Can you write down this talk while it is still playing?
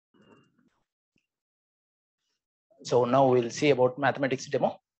So now we'll see about mathematics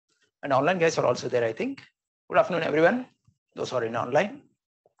demo. And online guys are also there, I think. Good afternoon, everyone. Those are in online.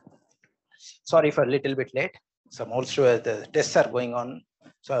 Sorry for a little bit late. Some also the tests are going on.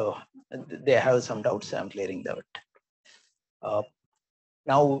 So they have some doubts. I'm clearing that.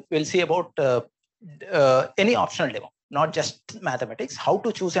 Now we'll see about any optional demo, not just mathematics, how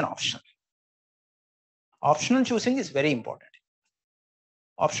to choose an option. Optional choosing is very important.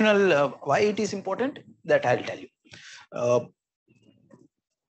 Optional, why it is important, that I'll tell you.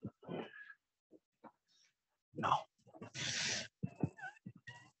 Now,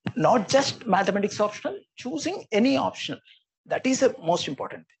 not just mathematics optional, choosing any optional. That is the most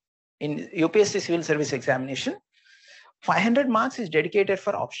important thing. In UPSC Civil Service Examination, 500 marks is dedicated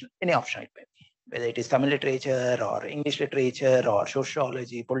for option, any option it may be, whether it is Tamil literature or English literature or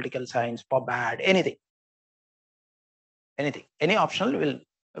sociology, political science, PubAd, anything. Any optional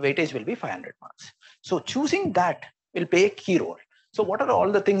weightage will be 500 marks. So choosing that will play a key role. So what are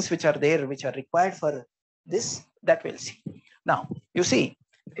all the things which are there, which are required for this, that we'll see. Now, you see,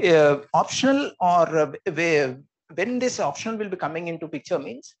 optional or when this optional will be coming into picture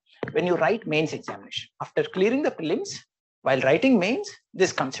means when you write mains examination. After clearing the prelims, while writing mains,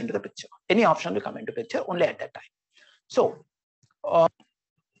 this comes into the picture. Any option will come into picture only at that time. So,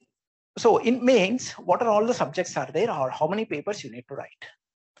 so in mains, what are all the subjects are there or how many papers you need to write?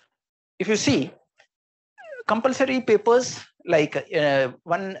 If you see, compulsory papers like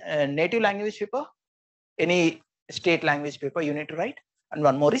one native language paper, any state language paper you need to write, and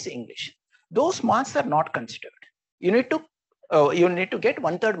one more is English. Those marks are not considered. You need to get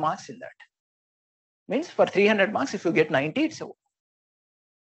 1/3 marks in that. Means for 300 marks, if you get 90, it's over.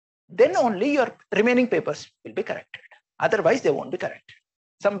 Then only your remaining papers will be corrected. Otherwise, they won't be corrected.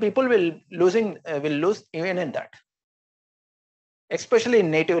 Some people will lose even in that. Especially in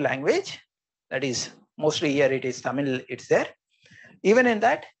native language, that is mostly here it is Tamil, it's there. Even in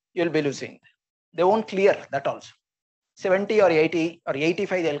that, you'll be losing. They won't clear that also. 70 or 80 or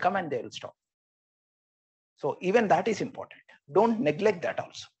 85, they'll come and they will stop. So even that is important. Don't neglect that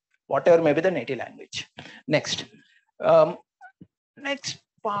also, whatever may be the native language. Next, next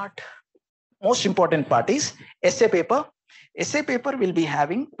part, most important part is essay paper. Essay paper will be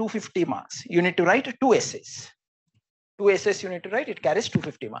having 250 marks. You need to write 2 essays. 2 essays you need to write, it carries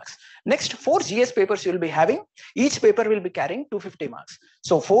 250 marks. Next, 4 GS papers you will be having. Each paper will be carrying 250 marks.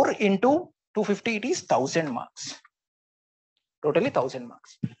 So 4 into 250, it is 1000 marks. Totally 1000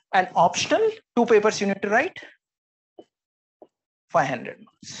 marks. And optional, 2 papers you need to write, 500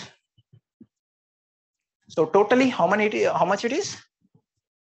 marks. So totally how much it is?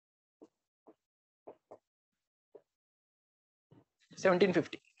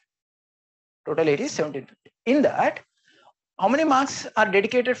 1750. Totally it is 1750. In that, how many marks are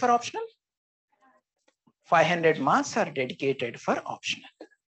dedicated for optional? 500 marks are dedicated for optional.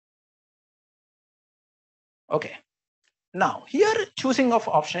 Okay. Now, here choosing of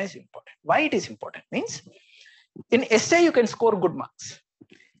option is important. Why it is important? Means in essay, you can score good marks.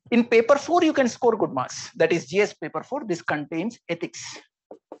 In paper 4, you can score good marks. That is GS paper 4. This contains ethics.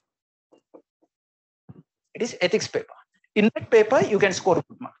 It is ethics paper. In that paper, you can score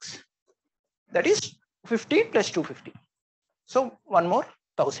good marks. That is 50 plus 250. So one more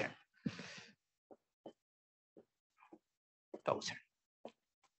 1000. 1000.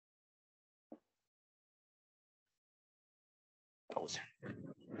 1000.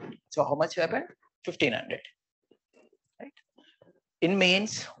 So how much happened? 1500. Right? In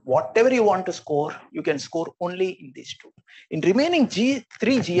mains, whatever you want to score, you can score only in these 2. In remaining 3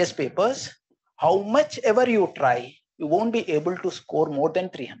 GS papers, how much ever you try, you won't be able to score more than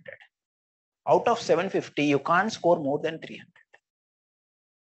 300. Out of 750, you can't score more than 300.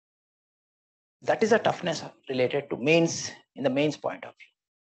 That is a toughness related to mains in the mains point of view.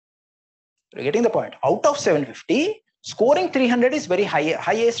 You're getting the point. Out of 750, scoring 300 is very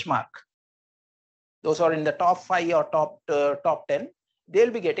highest mark. Those are in the top 5 or top 10,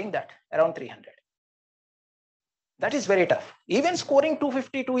 they'll be getting that around 300. That is very tough. Even scoring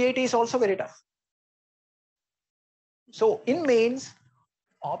 250, 280 is also very tough. So in mains,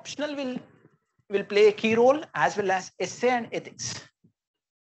 optional will play a key role as well as essay and ethics.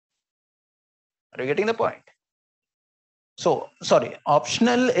 Are you getting the point? So, sorry,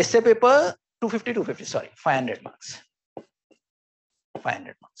 optional essay paper 250, sorry, 500 marks.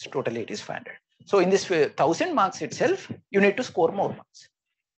 500 marks. Totally it is 500. So in this 1000 marks itself, you need to score more marks.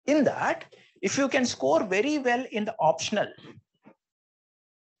 In that, if you can score very well in the optional,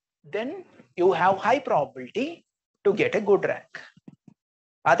 then you have high probability to get a good rank.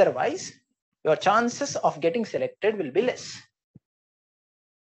 Otherwise, your chances of getting selected will be less.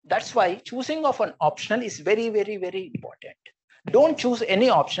 That's why choosing of an optional is very, very, very important. Don't choose any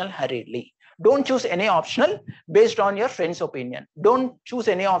optional hurriedly. Don't choose any optional based on your friend's opinion. Don't choose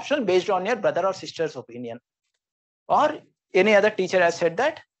any optional based on your brother or sister's opinion. Or any other teacher has said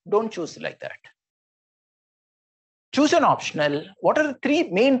that. Don't choose like that. Choose an optional. What are the three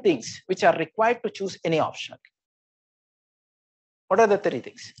main things which are required to choose any optional? What are the three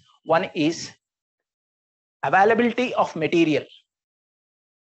things? One is availability of material.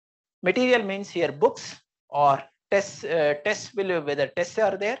 Material means here books or tests, whether tests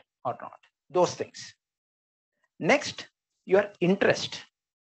are there or not. Those things. Next, your interest.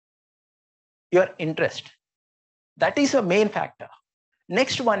 Your interest. That is a main factor.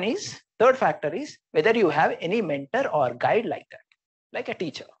 Next one is, third factor is whether you have any mentor or guide like that, like a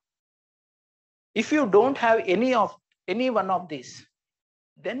teacher. If you don't have any one of these,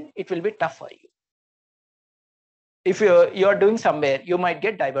 then it will be tough for you. If you're doing somewhere, you might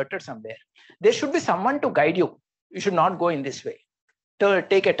get diverted somewhere. There should be someone to guide you. You should not go in this way.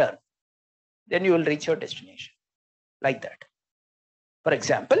 Take a turn. Then you will reach your destination. Like that. For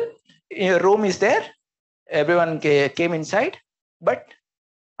example, your room is there. Everyone came inside. But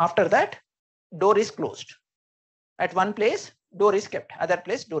after that, door is closed. At one place, door is kept. Other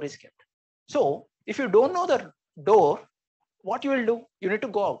place, door is kept. So if you don't know the door, what you will do? You need to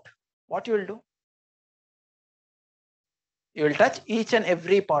go out. What you will do? You will touch each and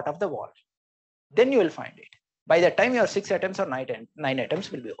every part of the wall. Then you will find it. By the time your 6 attempts or 9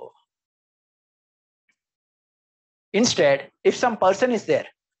 attempts will be over. Instead, if some person is there,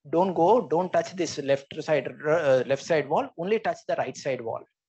 don't touch this left side wall, only touch the right side wall.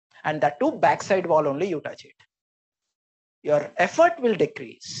 And that too, back side wall only you touch it. Your effort will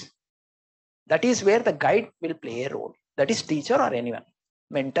decrease. That is where the guide will play a role. That is teacher or anyone.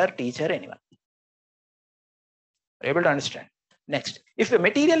 Mentor, teacher, anyone. Able to understand. Next, if the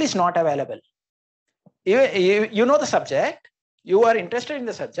material is not available, you know the subject, you are interested in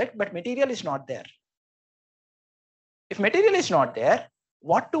the subject, but material is not there. If material is not there,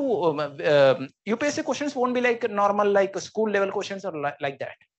 what to UPSC questions won't be like normal, like school level questions or like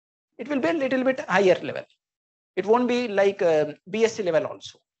that. It will be a little bit higher level. It won't be like BSc level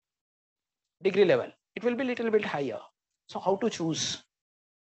also, degree level. It will be a little bit higher. So how to choose?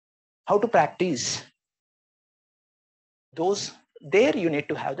 How to practice? Those there you need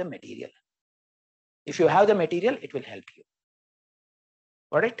to have the material. If you have the material, it will help you.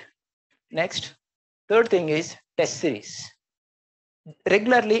 Got it? Next, third thing is test series.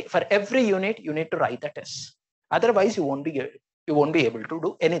 Regularly for every unit, you need to write the tests. Otherwise, you won't be able to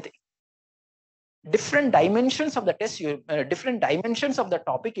do anything. Different dimensions of the test, different dimensions of the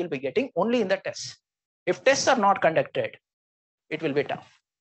topic you'll be getting only in the tests. If tests are not conducted, it will be tough.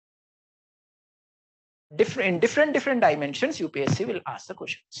 In different dimensions, UPSC will ask the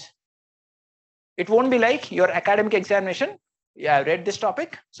questions. It won't be like your academic examination. Yeah, I read this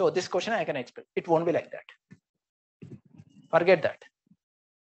topic, so this question I can expect. It won't be like that. Forget that.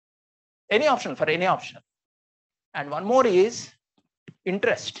 Any option for any option. And one more is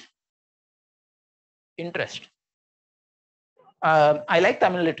interest. Interest. I like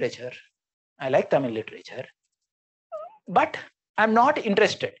Tamil literature. But I'm not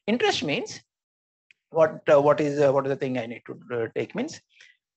interested. Interest means what is the thing I need to take means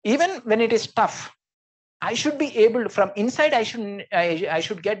even when it is tough, I should be able to, from inside I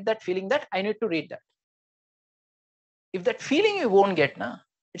should get that feeling that I need to read that. If that feeling you won't get,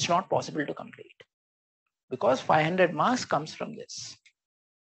 it's not possible to complete, because 500 marks comes from this.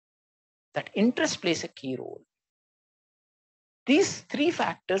 That interest plays a key role. These three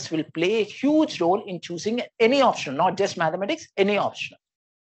factors will play a huge role in choosing any option, not just mathematics, any option.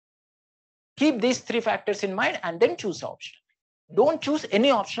 Keep these three factors in mind and then choose option. Don't choose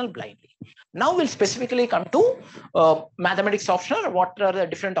any optional blindly. Now we'll specifically come to mathematics optional. What are the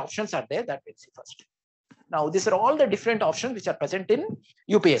different options are there, that we'll see first. Now these are all the different options which are present in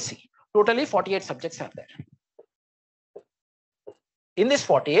UPSC. Totally 48 subjects are there. In this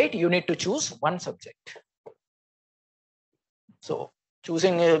 48, you need to choose one subject. So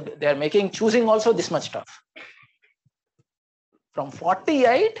choosing, they are making choosing also this much tough. From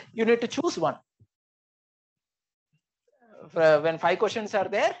 48, you need to choose one. When 5 questions are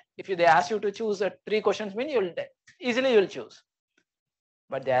there, if they ask you to choose 3 questions, you'll choose.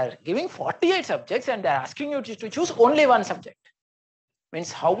 But they are giving 48 subjects and they're asking you to choose only one subject.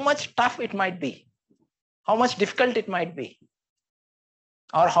 Means how much tough it might be, how much difficult it might be,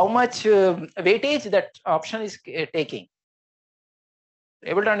 or how much weightage that option is taking.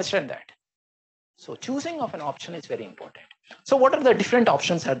 Able to understand that? So choosing of an option is very important. So what are the different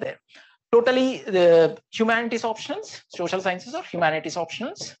options are there? Totally the humanities options, social sciences or humanities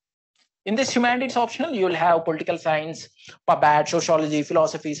options. In this humanities optional, you will have political science, PubAd, sociology,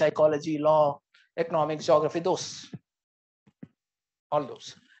 philosophy, psychology, law, economics, geography, those. All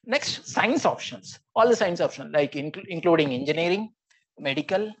those. Next, science options. All the science options, like including engineering,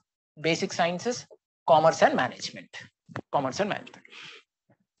 medical, basic sciences, commerce and management. Commerce and management.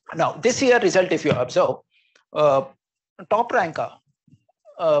 Now, this year result, if you observe, top ranker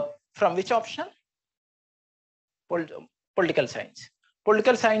from which option? Political science.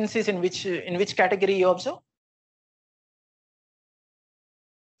 Political science is in which category you observe?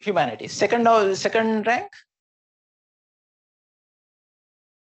 Humanities. Second rank?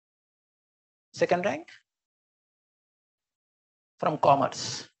 Second rank? From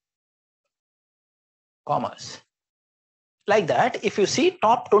commerce. Commerce. Like that, if you see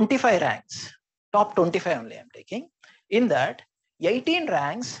top 25 ranks, top 25 only I'm taking, in that 18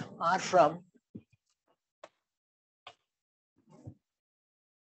 ranks are from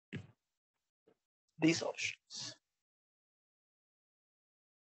these options.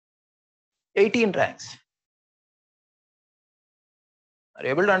 18 ranks. Are you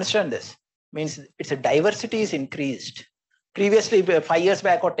able to understand this? Means it's a diversity is increased. Previously, 5 years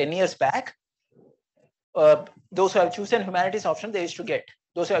back or 10 years back, those who have chosen humanities option, they used to get.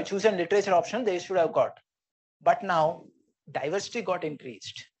 Those who have chosen literature option, they should have got. But now, diversity got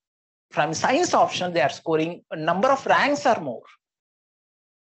increased. From science option, they are scoring, a number of ranks are more.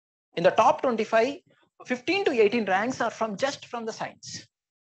 In the top 25, 15 to 18 ranks are just from the science.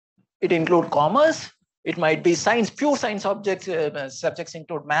 It includes commerce. It might be science, pure science subjects. Subjects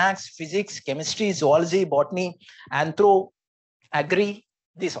include maths, physics, chemistry, zoology, botany, anthro, agri,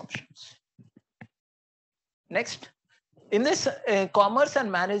 these options. Next, in this commerce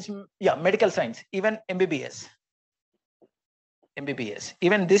and management, medical science, even MBBS. MBBS,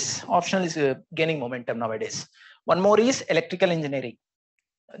 even this option is gaining momentum nowadays. One more is electrical engineering.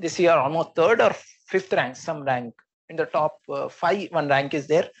 This year, almost 3rd or 5th rank, some rank in the top 5, one rank is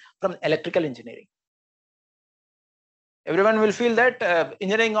there from electrical engineering. Everyone will feel that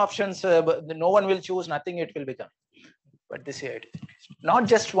engineering options, no one will choose, nothing it will become. But this year, it is not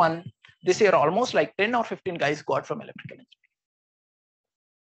just one. This year, almost like 10 or 15 guys got from electrical engineering.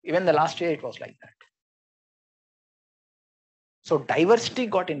 Even the last year, it was like that. So diversity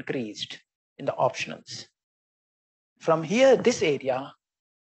got increased in the optionals. From here, this area,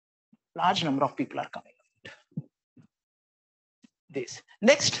 large number of people are coming out. This.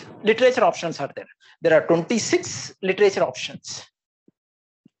 Next, literature options are there. There are 26 literature options.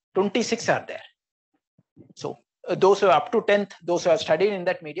 26 are there. So those who are up to 10th, those who have studied in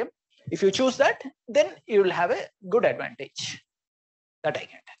that medium, if you choose that, then you will have a good advantage. That I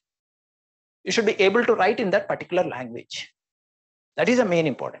get. You should be able to write in that particular language. That is a main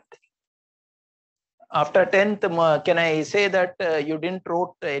important thing. After 10th, can I say that you didn't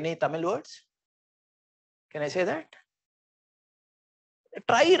wrote any Tamil words? Can I say that?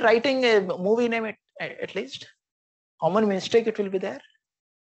 Try writing a movie name at least. How many mistakes it will be there?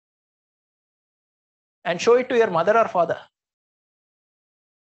 And show it to your mother or father.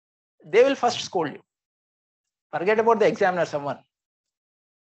 They will first scold you. Forget about the examiner, someone.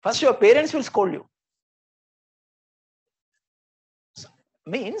 First, your parents will scold you. So,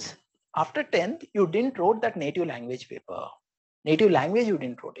 means after 10th, you didn't wrote that native language paper. Native language, you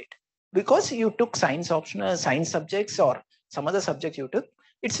didn't wrote it. Because you took science optional, science subjects or some other subject you took,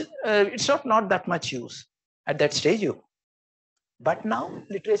 it's not that much use at that stage. But now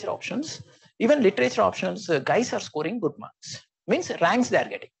literature options, even literature options, guys are scoring good marks. Means ranks they are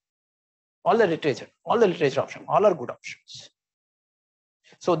getting. All the literature options, all are good options.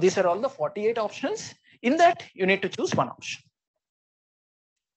 So these are all the 48 options. In that, you need to choose one option.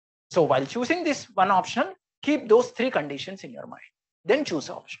 So while choosing this one option, keep those 3 conditions in your mind. Then choose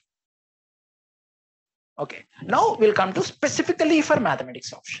an option. Okay. Now we'll come to specifically for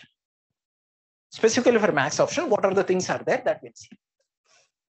mathematics option. Specifically for maths option, what are the things are there that we'll see.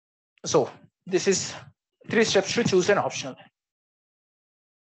 So this is 3 steps to choose an option.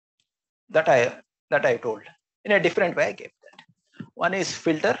 That I told. In a different way, I gave that. One is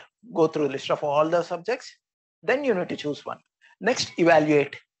filter, go through the list of all the subjects. Then you need to choose one. Next,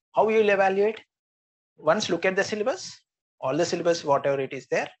 evaluate. How you will evaluate? Once look at the syllabus, all the syllabus, whatever it is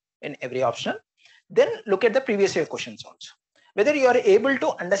there in every option. Then look at the previous year questions also. Whether you are able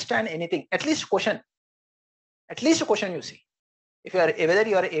to understand anything, at least a question you see. Whether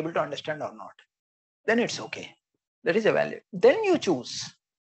you are able to understand or not, then it's okay. That is evaluate. Then you choose.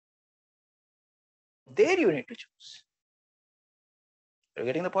 There you need to choose. You're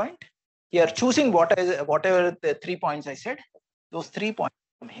getting the point? You are choosing whatever the 3 points I said. Those 3 points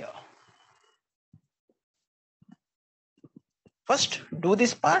from here. First, do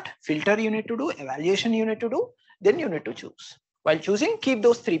this part, filter you need to do, evaluation you need to do, then you need to choose. While choosing, keep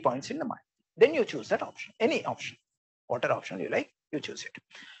those 3 points in the mind. Then you choose that option, any option, whatever option you like, you choose it.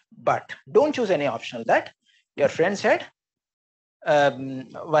 But don't choose any option that your friend said,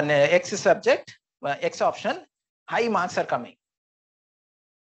 one X subject, X option, high marks are coming.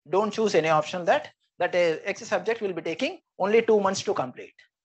 Don't choose any option that X subject will be taking only 2 months to complete.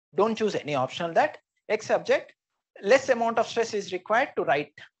 Don't choose any option that X subject, less amount of stress is required to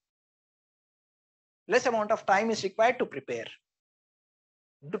write. Less amount of time is required to prepare.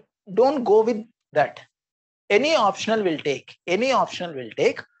 Don't go with that. Any optional will take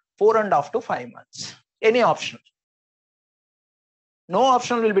 4.5 to 5 months. Any optional. No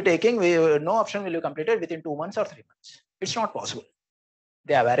option will be taking, no option will be completed within 2 months or 3 months. It's not possible.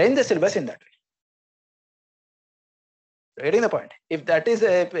 They have arranged the syllabus in that way. Getting the point? If that is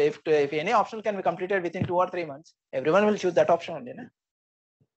if any option can be completed within 2 or 3 months, everyone will choose that option only. Na?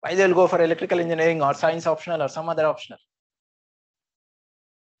 Why they will go for electrical engineering or science optional or some other optional?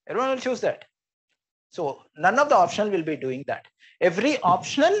 Everyone will choose that. So none of the optional will be doing that. Every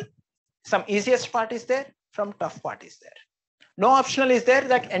optional, some easiest part is there, some tough part is there. No optional is there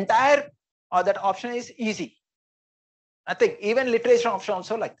that entire or that option is easy. I think even literature option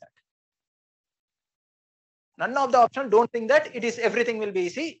also like that. None of the option, don't think that it is everything will be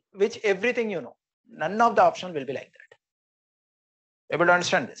easy, which everything you know. None of the option will be like that. Able to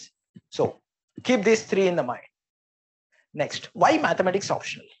understand this? So keep these 3 in the mind. Next, why mathematics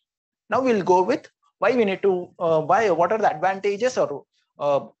optional? Now we'll go with why we need to, what are the advantages or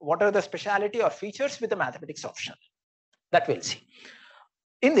what are the speciality or features with the mathematics optional? That we'll see.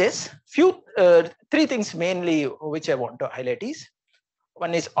 In this, 3 things mainly which I want to highlight is,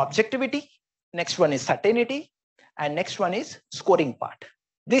 one is objectivity, next one is certainty, and next one is scoring part.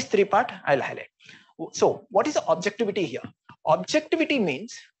 These 3 parts I'll highlight. So what is the objectivity here? Objectivity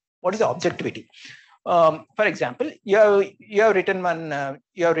means, what is the objectivity? For example, you have written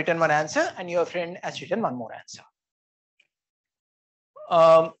one answer and your friend has written one more answer.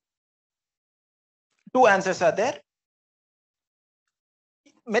 2 answers are there.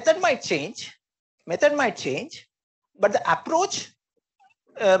 Method might change, but the approach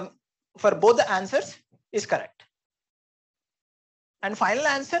for both the answers is correct. And final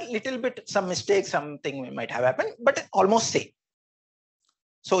answer, little bit, some mistake, something might have happened, but almost same.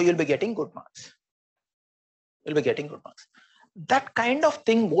 So you'll be getting good marks. That kind of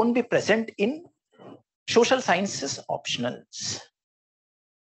thing won't be present in social sciences optionals.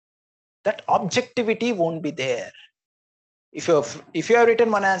 That objectivity won't be there. If you have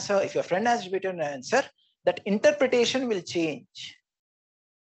written one answer, if your friend has written an answer, that interpretation will change.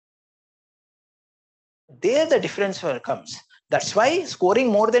 There the difference comes. That's why scoring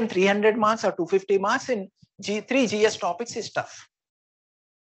more than 300 marks or 250 marks in 3 GS topics is tough.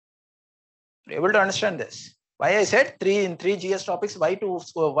 You're able to understand this? Why I said 3 GS topics, why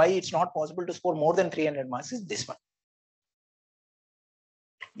it's not possible to score more than 300 marks is this one.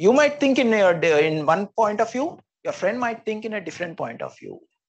 You might think in one point of view, your friend might think in a different point of view.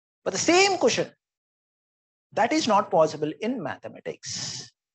 But the same question, that is not possible in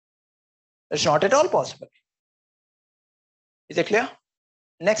mathematics. It's not at all possible. Is it clear?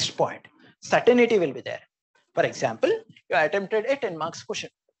 Next point, certainty will be there. For example, you attempted a 10 marks question.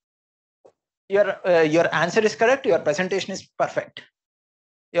 Your answer is correct, your presentation is perfect.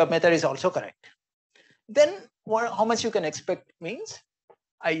 Your method is also correct. Then how much you can expect means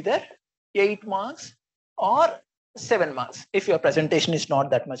either 8 marks or 7 marks. If your presentation is not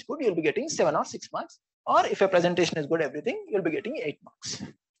that much good, you'll be getting 7 or 6 marks. Or if your presentation is good, everything, you'll be getting 8 marks.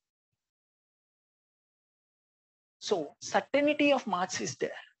 So certainty of marks is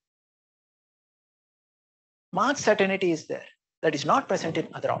there. Mark certainty is there. That is not present in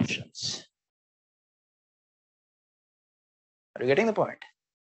other options. Are you getting the point?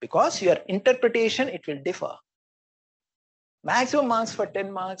 Because your interpretation, it will differ. Maximum marks for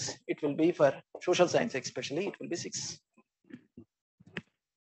 10 marks, it will be for social science especially, it will be 6.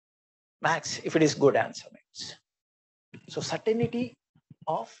 Max, if it is good answer means. So certainty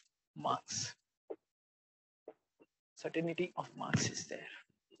of marks. Certainty of marks is there.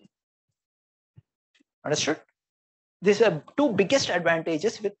 Understood? These are 2 biggest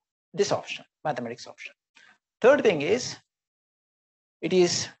advantages with this option, mathematics option. Third thing is, it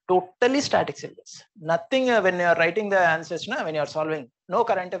is totally static syllabus. Nothing when you are writing the answers, when you are solving, no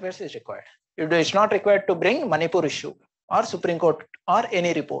current affairs is required. It's not required to bring Manipur issue or Supreme Court or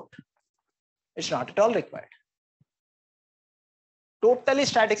any report. It's not at all required. Totally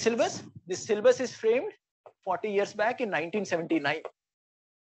static syllabus. This syllabus is framed 40 years back in 1979.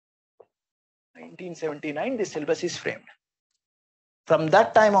 1979, this syllabus is framed. From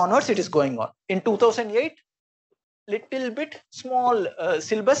that time onwards, it is going on. In 2008, little bit small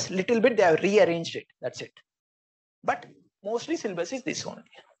syllabus, little bit they have rearranged it. That's it. But mostly syllabus is this only.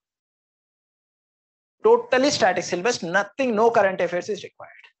 Totally static syllabus, nothing, no current affairs is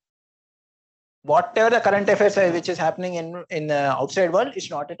required. Whatever the current affairs which is happening in outside world is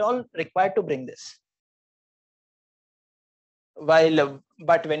not at all required to bring this.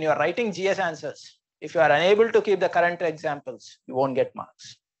 But when you are writing GS answers, if you are unable to keep the current examples, you won't get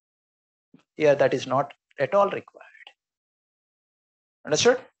marks. Here, that is not at all required.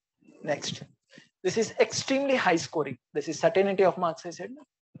 Understood? Next. This is extremely high scoring. This is certainty of marks, I said.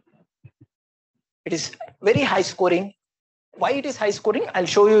 It is very high scoring. Why it is high scoring? I'll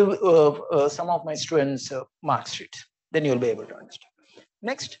show you some of my students' mark sheets. Then you'll be able to understand.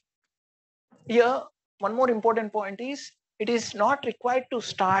 Next. Here, one more important point is, it is not required to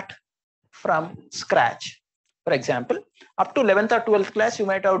start from scratch. For example, up to 11th or 12th class, you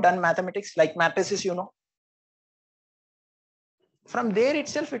might have done mathematics, like matrices, you know. From there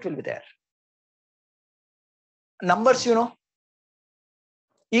itself, it will be there. Numbers, you know.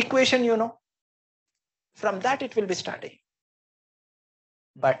 Equation, you know. From that, it will be starting.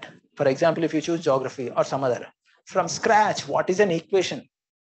 But for example, if you choose geography or some other, from scratch, what is an equation?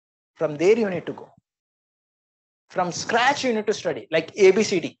 From there, you need to go. From scratch, you need to study, like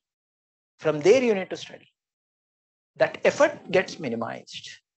ABCD. From there, you need to study. That effort gets minimized.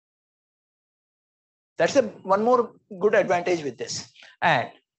 That's one more good advantage with this. And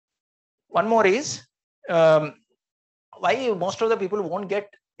one more is, why most of the people won't get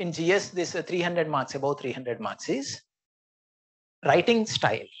in GS this 300 marks, above 300 marks is writing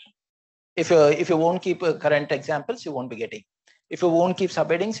style. If you won't keep current examples, you won't be getting. If you won't keep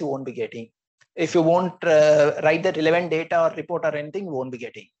subheadings, you won't be getting. If you won't write the relevant data or report or anything, you won't be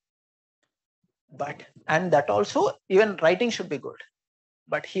getting. And that also, even writing should be good.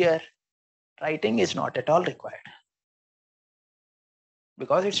 But here, writing is not at all required.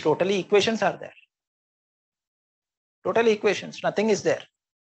 Because it's totally equations are there. Totally equations, nothing is there.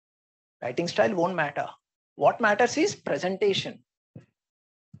 Writing style won't matter. What matters is presentation.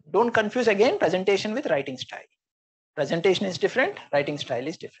 Don't confuse again presentation with writing style. Presentation is different, writing style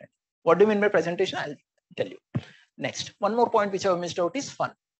is different. What do you mean by presentation? I'll tell you. Next, one more point which I have missed out is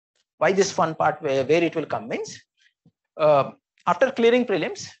fun. Why this fun part where it will come means, after clearing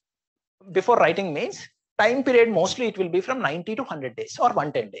prelims, before writing mains, time period mostly it will be from 90 to 100 days or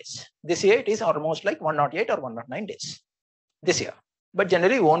 110 days. This year it is almost like 108 or 109 days. This year. But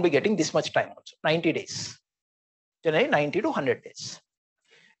generally you won't be getting this much time also, 90 days. Generally 90 to 100 days.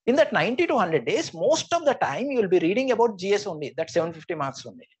 In that 90 to 100 days, most of the time you will be reading about GS only, that 750 marks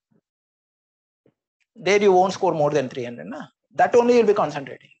only. There you won't score more than 300. Na? That only you'll be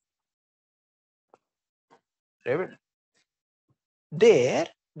concentrating. There,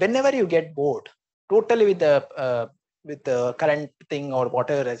 whenever you get bored, totally with the current thing or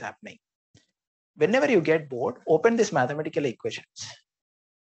whatever is happening, whenever you get bored, open this mathematical equations.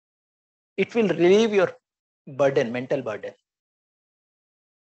 It will relieve your burden, mental burden.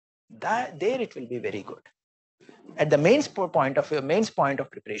 There it will be very good. At the mains point of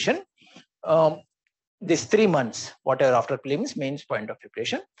preparation, this 3 months, whatever after prelims, mains point of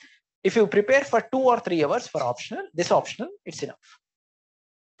preparation, if you prepare for 2 or 3 hours for optional, this optional, it's enough.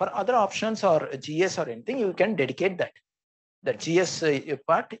 For other options or GS or anything, you can dedicate that. The GS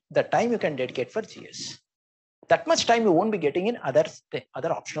part, the time you can dedicate for GS. That much time you won't be getting in other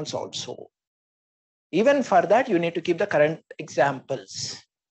optionals also. Even for that, you need to keep the current examples.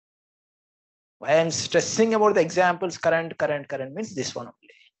 Why I'm stressing about the examples, current means this one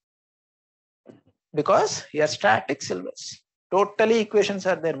only. Because here static syllabus. Totally equations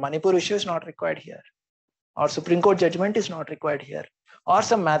are there. Manipur issue is not required here. Or Supreme Court judgment is not required here. Or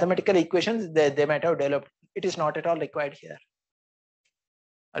some mathematical equations they might have developed. It is not at all required here.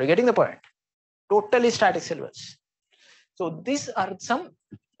 Are you getting the point? Totally static syllabus. So these are some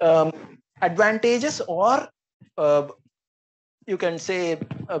advantages, or you can say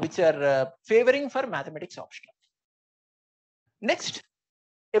which are favoring for mathematics optional. Next,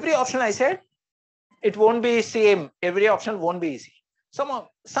 every optional I said, it won't be same. Every optional won't be easy.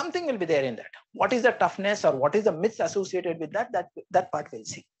 Something will be there in that. What is the toughness or what is the myths associated with that? That part we'll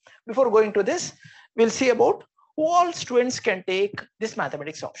see. Before going to this, we'll see about who all students can take this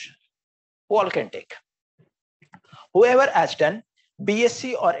mathematics option. Who all can take? Whoever has done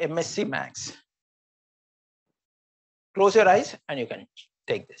BSc or MSc Maths. Close your eyes and you can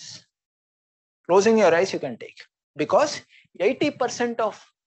take this. Closing your eyes, you can take. Because 80% of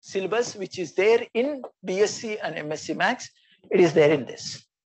syllabus which is there in BSc and MSc Maths, it is there in this.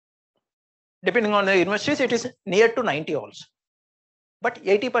 Depending on the universities, it is near to 90 also. but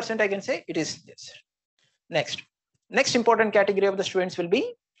 80% I can say it is this. Next important category of the students will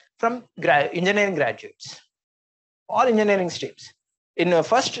be from engineering graduates, all engineering streams. In the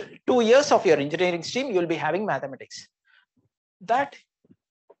first 2 years of your engineering stream, you will be having mathematics. That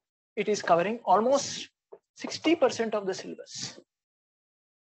it is covering almost 60% of the syllabus.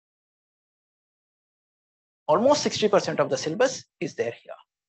 Almost 60% of the syllabus is there here.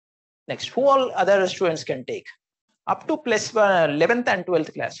 Next, who all other students can take? Up to plus 11th and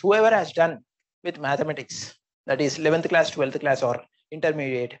 12th class, whoever has done with mathematics, that is 11th class, 12th class or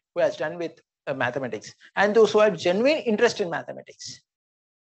intermediate, who has done with mathematics, and those who have genuine interest in mathematics,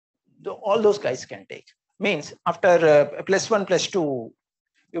 all those guys can take. Means after plus 1, plus 2,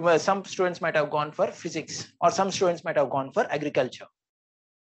 some students might have gone for physics, or some students might have gone for agriculture.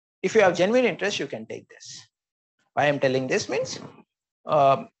 If you have genuine interest, you can take this. Why I am telling this means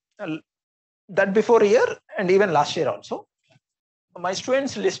that before a year and even last year also, my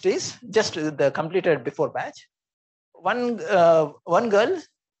students list is just the completed before batch. One girl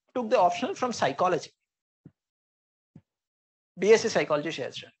took the optional from psychology. BSc psychology she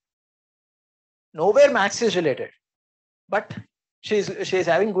has done. Nowhere maths is related, but she is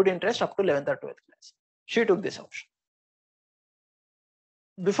having good interest up to 11th or 12th class. She took this option.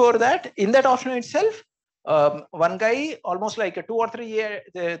 Before that, in that option itself, one guy almost like 2 or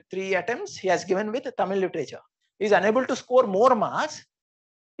 3 attempts he has given with Tamil literature. He is unable to score more marks.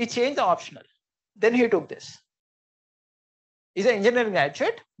 He changed the optional. Then he took this. He's an engineering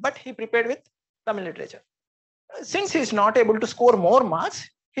graduate, but he prepared with Tamil literature. Since he is not able to score more marks,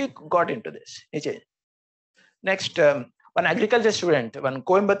 he got into this. He changed. Next, one agriculture student, one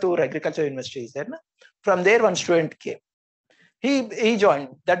Coimbatore Agriculture University is there. From there, one student came. He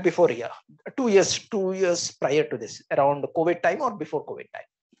joined that before a year, 2 years prior to this, around COVID time or before COVID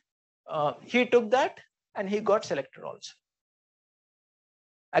time. He took that and he got selected also.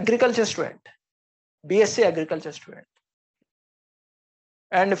 Agriculture student, BSc agriculture student.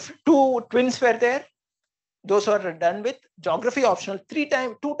 And 2 twins were there. Those who are done with geography optional, 2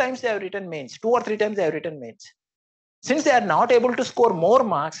 times they have written mains, 2 or 3 times they have written mains. Since they are not able to score more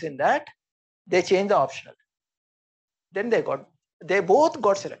marks in that, they changed the optional. Then they both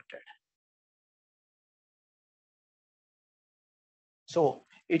got selected. So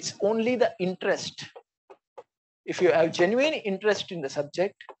it's only the interest. If you have genuine interest in the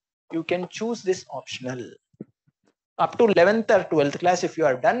subject, you can choose this optional. Up to 11th or 12th class, if you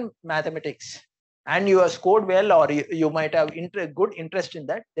have done mathematics and you have scored well, or you might have good interest in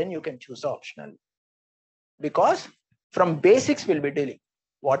that, then you can choose the optional. Because from basics we'll be dealing.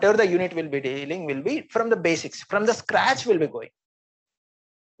 Whatever the unit will be dealing will be from the basics, from the scratch we'll be going.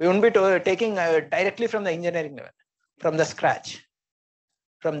 We won't be taking directly from the engineering level, from the scratch.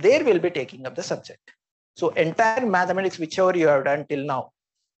 From there we'll be taking up the subject. So entire mathematics, whichever you have done till now,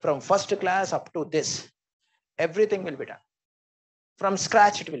 from first class up to this, everything will be done. From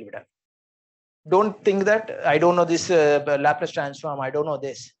scratch it will be done. Don't think that I don't know this Laplace transform, I don't know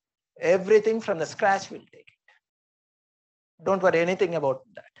this. Everything from the scratch we'll take it. Don't worry anything about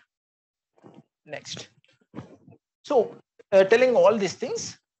that. Next. So telling all these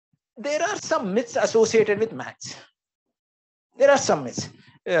things, there are some myths associated with maths. There are some myths.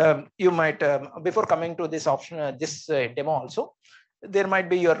 You might, before coming to this option, this demo also, there might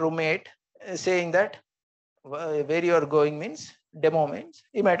be your roommate saying that where you are going means, demo means,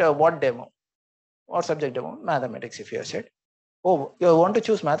 you might have what demo? What subject demo? Mathematics, if you have said. Oh, you want to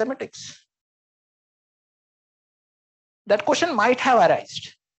choose mathematics? That question might have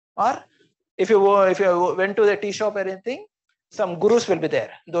arisen. Or if you went to the tea shop or anything, some gurus will be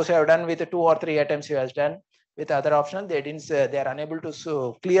there. Those who have done with 2 or 3 attempts you has done with other optional, they are unable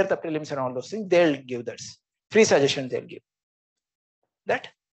to clear the prelims and all those things. They'll give that free suggestions. They'll give that.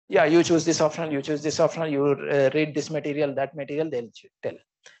 Yeah, you choose this optional. You choose this optional. You read this material, that material. They'll tell.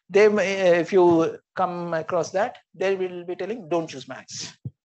 If you come across that, they will be telling don't choose maths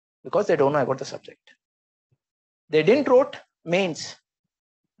because they don't know about the subject. They didn't wrote mains.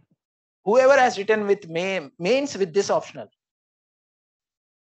 Whoever has written with mains with this optional,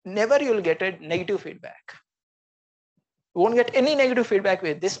 never you will get a negative feedback. You won't get any negative feedback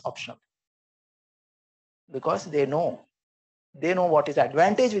with this optional because they know what is the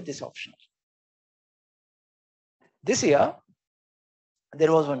advantage with this optional. This year,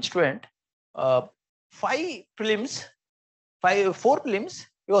 there was one student, 4 prelims,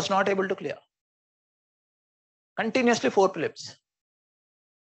 he was not able to clear. Continuously 4 prelims.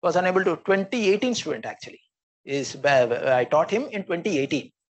 Was unable to. 2018 student actually I taught him in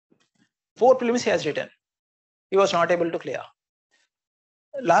 2018. 4 prelims he has written. He was not able to clear.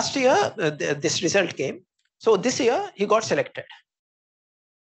 Last year this result came. So this year he got selected.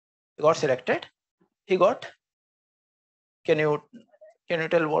 He got selected. He got, can you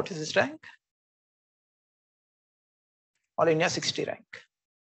tell what is his rank? All India 60 rank.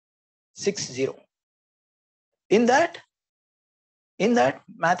 60. In that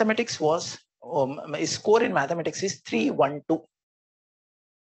mathematics was, his score in mathematics is 312.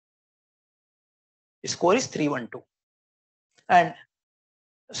 His score is 312. And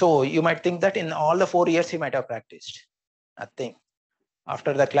so you might think that in all the 4 years he might have practiced. Nothing.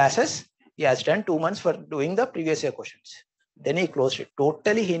 After the classes, he has done 2 months for doing the previous year questions. Then he closed it.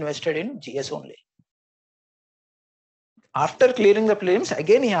 Totally he invested in GS only. After clearing the prelims,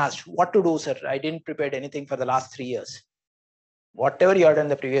 again he asked, what to do, sir? I didn't prepare anything for the last 3 years. Whatever you have done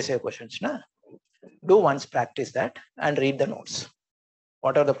the previous year questions, do once, practice that and read the notes.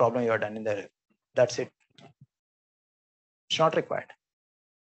 What are the problem you have done in there? That's it. It's not required.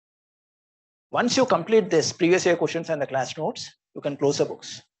 Once you complete this previous year questions and the class notes, you can close the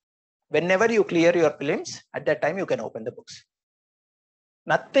books. Whenever you clear your prelims, at that time you can open the books.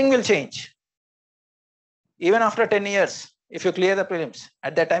 Nothing will change. Even after 10 years, if you clear the prelims,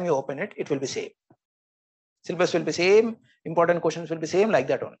 at that time you open it, it will be same. Syllabus will be same, important questions will be same, like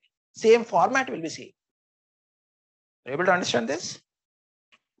that only. Same format will be same. Are you able to understand this?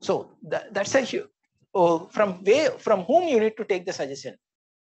 So that's a huge. From whom you need to take the suggestion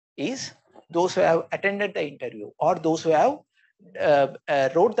is those who have attended the interview or those who have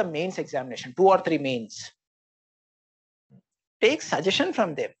wrote the mains examination, 2 or 3 mains. Take suggestion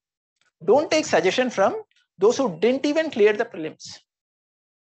from them. Don't take suggestion from those who didn't even clear the prelims.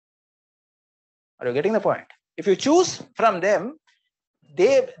 Are you getting the point? If you choose from them,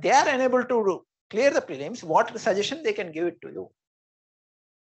 they are unable to clear the prelims. What suggestion they can give it to you?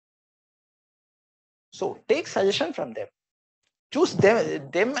 So take suggestion from them. Choose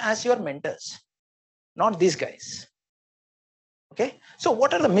them as your mentors, not these guys. Okay. So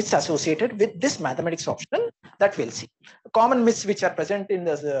what are the myths associated with this mathematics optional? That we'll see. Common myths which are present in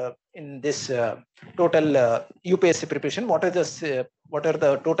this total UPSC preparation. What are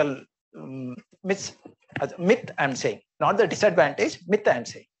the total myths? Myth I'm saying, not the disadvantage. Myth I'm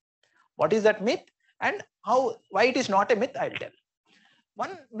saying. What is that myth and why it is not a myth? I'll tell.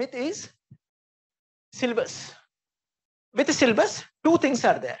 One myth is syllabus. With the syllabus, 2 things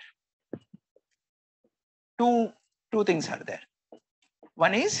are there. Two things are there.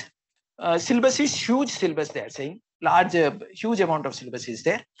 One is syllabus is huge syllabus. They are saying huge amount of syllabus is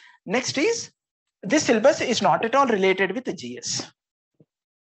there. Next is this syllabus is not at all related with the GS.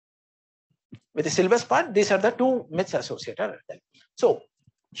 With the syllabus part, these are the 2 myths associated. So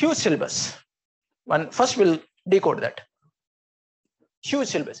huge syllabus. First we'll decode that. Huge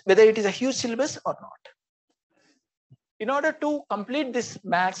syllabus, whether it is a huge syllabus or not. In order to complete this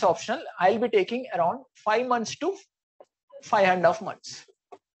maths optional, I'll be taking around 5 months to 5.5 months.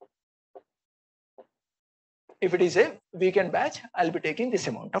 If it is a weekend batch, I'll be taking this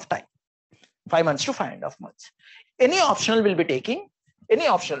amount of time, 5 months to 5.5 months. Any optional will be taking, any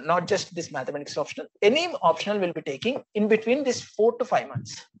optional, not just this mathematics optional, any optional will be taking in between this 4 to 5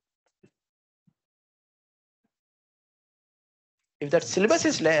 months. If that syllabus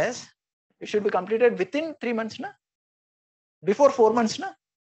is less, it should be completed within 3 months, na? Before 4 months, na?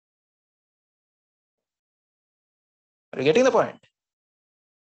 Are you getting the point?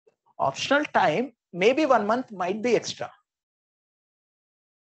 Optional time, maybe 1 month might be extra.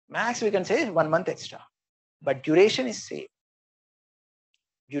 Max we can say 1 month extra, but duration is same.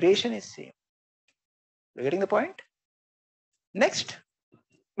 Duration is same. Are you getting the point? Next,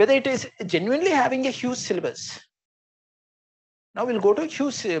 whether it is genuinely having a huge syllabus. Now we'll go to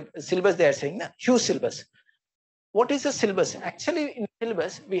huge syllabus. They are saying na? Huge syllabus. What is the syllabus? Actually, in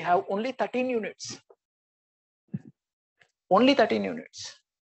syllabus, we have only 13 units. Only 13 units.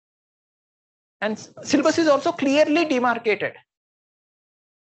 And syllabus is also clearly demarcated.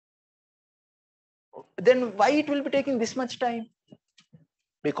 Then why it will be taking this much time?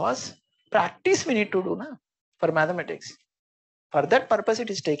 Because practice we need to do na, for mathematics. For that purpose, it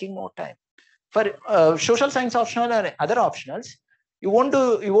is taking more time. For social science optional or other optionals, you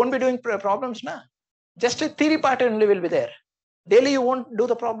won't be doing problems na. Just a theory part only will be there. Daily you won't do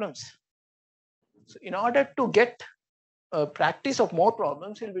the problems. So in order to get practice of more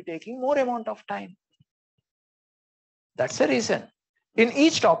problems, will be taking more amount of time. That's the reason. In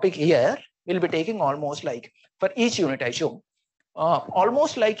each topic here, we'll be taking almost like, for each unit I show,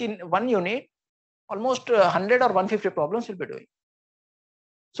 almost like in one unit, almost 100 or 150 problems we'll be doing.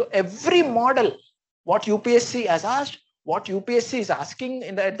 So every model, what UPSC has asked, what UPSC is asking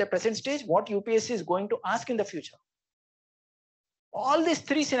at the present stage, what UPSC is going to ask in the future. All these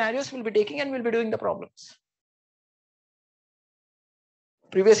 3 scenarios we'll be taking and we'll be doing the problems.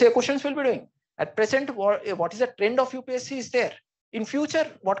 Previous year questions will be doing. At present, what is the trend of UPSC is there. In future,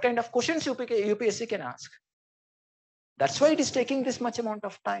 what kind of questions UPSC can ask. That's why it is taking this much amount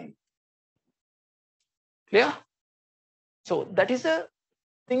of time. Clear? So that is the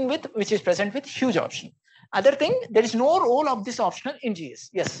thing which is present with huge option. Other thing, there is no role of this optional in GS.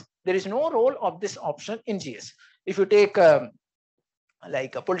 Yes, there is no role of this optional in GS. If you take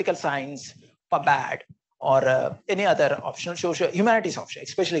like a political science, PubAd, or any other optional, social humanities option,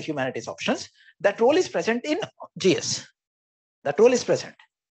 especially humanities options, that role is present in GS. That role is present.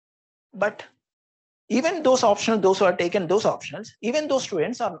 But even those optional, those who are taken those optionals, even those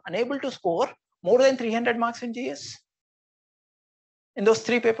students are unable to score more than 300 marks in GS in those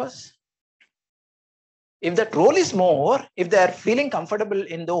 3 papers. If that role is more, if they are feeling comfortable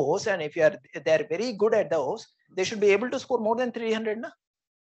in those, and if they are very good at those, they should be able to score more than 300. Na?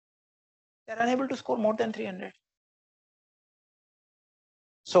 They are unable to score more than 300.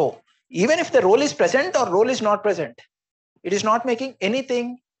 So even if the role is present or role is not present, it is not making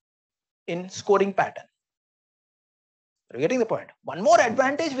anything in scoring pattern. You're getting the point. One more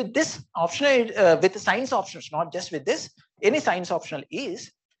advantage with this optional, with science options, not just with this, any science optional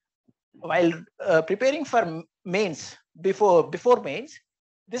is, while preparing for mains, before mains,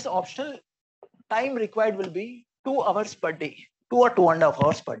 this optional time required will be 2 hours per day, 2 or 2.5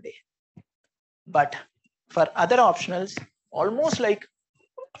 hours per day. But for other optionals, almost like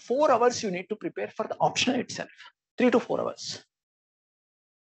 4 hours you need to prepare for the optional itself, 3 to 4 hours.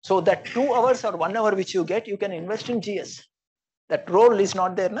 So that 2 hours or 1 hour which you get, you can invest in GS. That role is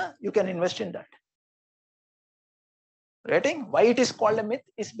not there, na? You can invest in that. Rating? Why it is called a myth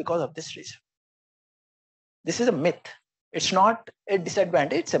is because of this reason. This is a myth. It's not a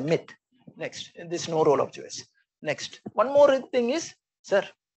disadvantage, it's a myth. Next, there's no role of GS. Next, one more thing is, sir,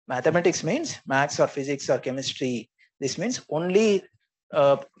 mathematics means maths or physics or chemistry. This means only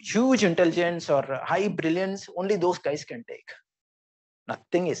huge intelligence or high brilliance, only those guys can take.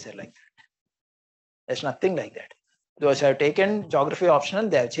 Nothing is there like that. There's nothing like that. Those who have taken geography optional,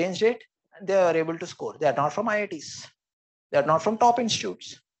 they have changed it and they are able to score. They are not from IITs. They are not from top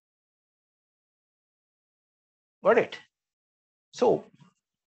institutes. Got it? So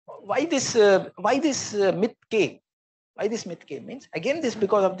why this myth came? Why this myth came means, again, this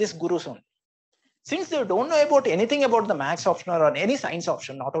because of this gurus only. Since they don't know about anything about the maths optional or any science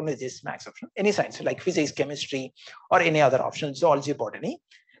option, not only this maths option, any science like physics, chemistry, or any other option, zoology, botany,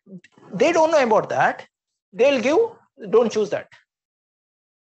 they don't know about that. They'll give, don't choose that.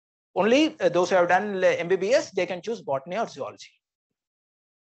 Only those who have done MBBS, they can choose botany or zoology.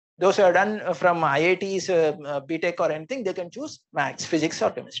 Those who have done from IITs, BTech or anything, they can choose maths, physics, or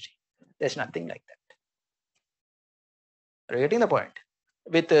chemistry. There's nothing like that. Are you getting the point?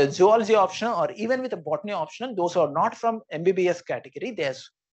 With zoology option or even with a botany option, those who are not from MBBS category,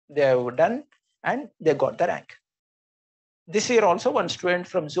 they have done and they got the rank. This year also, one student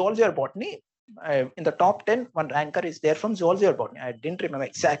from zoology or botany, in the top 10, one ranker is there from zoology or botany. I didn't remember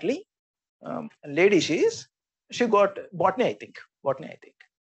exactly. Lady she got botany, I think.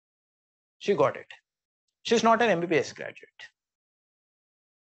 She got it. She's not an MBBS graduate.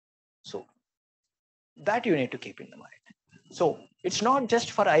 So that you need to keep in mind. So it's not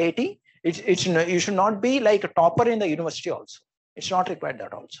just for IIT. You should not be like a topper in the university also. It's not required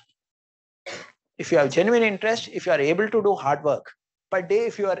that also. If you have genuine interest, if you are able to do hard work per day,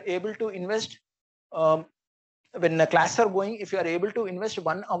 if you are able to invest, when the classes are going, if you are able to invest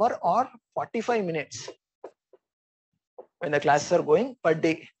 1 hour or 45 minutes, when the classes are going per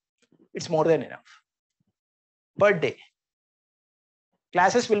day, it's more than enough. Per day.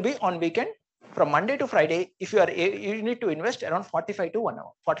 Classes will be on weekend. From Monday to Friday, if you need to invest around 45 to 1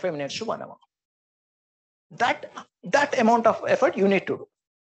 hour, 45 minutes to 1 hour. That amount of effort you need to do.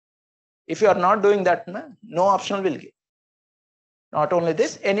 If you are not doing that, no optional will give. Not only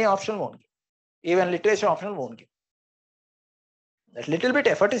this, any optional won't give. Even literature optional won't give. That little bit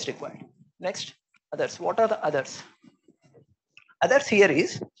effort is required. Next, others. What are the others? Others here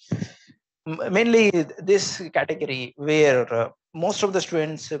is mainly this category where most of the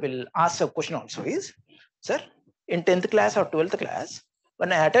students will ask a question also is, sir, in 10th class or 12th class,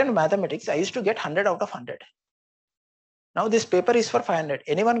 when I attend mathematics, I used to get 100 out of 100. Now this paper is for 500.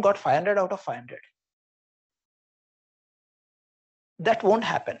 Anyone got 500 out of 500? That won't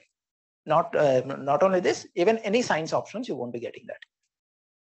happen. Not only this, even any science options, you won't be getting that.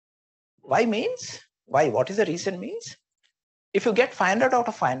 Why means? Why? What is the reason means? If you get 500 out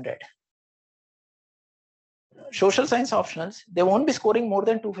of 500, social science optionals, they won't be scoring more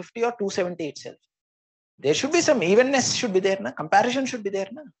than 250 or 270 itself. There should be some evenness should be there, na? Comparison should be there.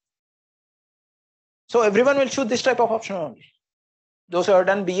 Na? So everyone will choose this type of option only. Those who have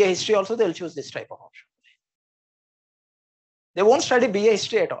done BA history also, they'll choose this type of option. They won't study BA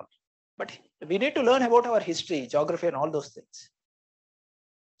history at all. But we need to learn about our history, geography, and all those things.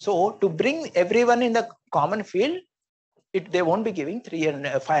 So to bring everyone in the common field, they won't be giving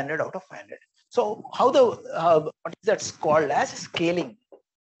 500 out of 500. So how what is that called as scaling?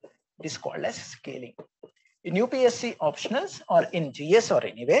 It is called as scaling. In UPSC optionals or in GS or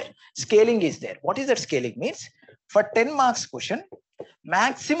anywhere, scaling is there. What is that scaling means? For 10 marks question,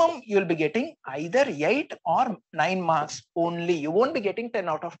 maximum you will be getting either 8 or 9 marks only. You won't be getting 10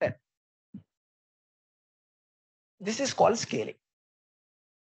 out of 10. This is called scaling.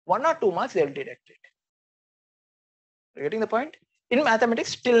 1 or 2 marks they will deduct it. You're getting the point? In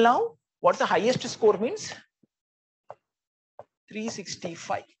mathematics, till now, what's the highest score means?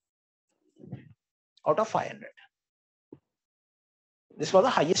 365 out of 500. This was the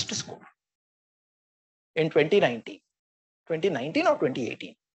highest score in 2019. 2019 or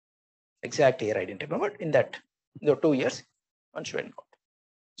 2018? Exact year I didn't remember. In that, the 2 years, one student got.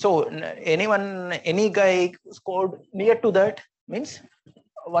 So any guy scored near to that means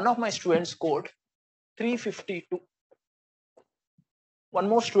one of my students scored 352. One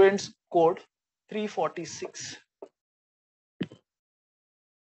more student scored 346.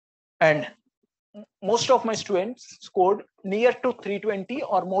 And most of my students scored near to 320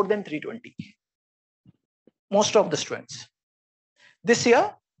 or more than 320. Most of the students. This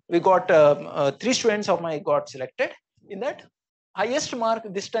year, we got 3 students of mine got selected. In that, highest mark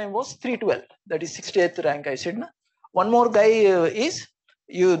this time was 312. That is 68th rank, I said. Na? One more guy is,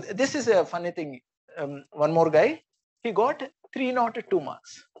 this is a funny thing. One more guy, he got 302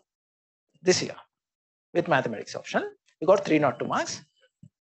 marks this year with mathematics option. He got 302 marks.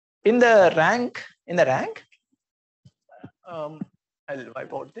 In the rank, I'll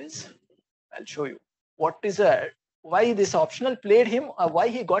wipe out this. I'll show you what is why this optional played him or why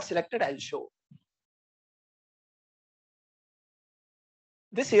he got selected. I'll show.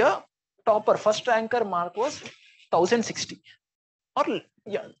 This year, topper first ranker mark was 1060 or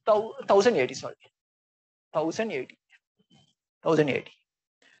yeah 1080. Sorry, 1080. 1080.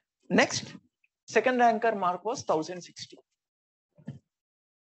 Next, second ranker mark was 1060.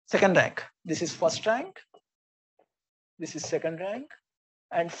 Second rank. This is first rank. This is second rank.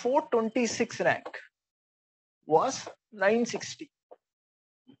 And 426 rank was 960.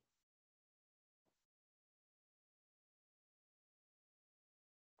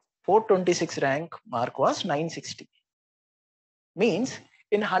 .426 rank mark was 960. Means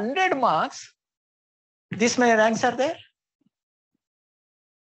in 100 marks, this many ranks are there.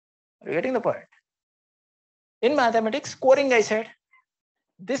 Are you getting the point? In mathematics, scoring, I said,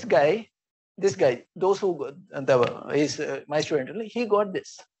 this guy, those who my student, he got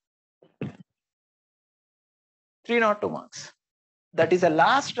this 302 marks. That is the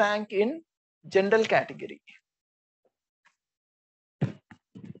last rank in general category.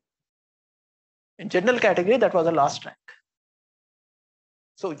 In general category, that was the last rank.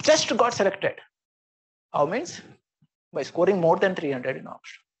 So just got selected. How means? By scoring more than 300 in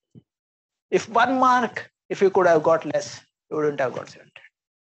option. If 1 mark, if you could have got less, you wouldn't have got selected.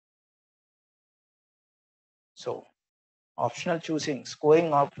 So optional choosing,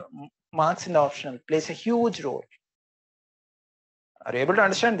 scoring of marks in the optional plays a huge role. Are you able to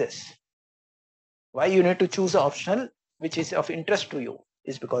understand this? Why you need to choose the optional which is of interest to you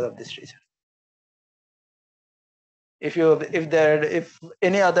is because of this reason. If you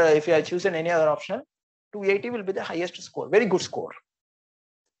are choosing any other option, 280 will be the highest score, very good score.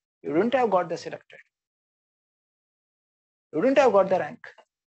 You wouldn't have got the selected. You wouldn't have got the rank.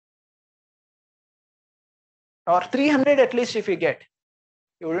 Or 300 at least if you get,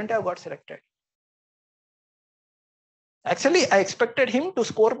 you wouldn't have got selected. Actually, I expected him to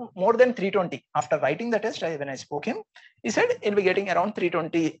score more than 320. After writing the test, when I spoke him, he said he'll be getting around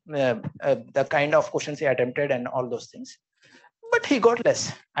 320, the kind of questions he attempted and all those things. But he got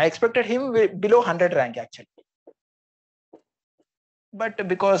less. I expected him below 100 rank actually. But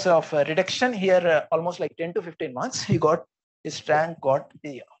because of reduction here, almost like 10 to 15 marks, his rank got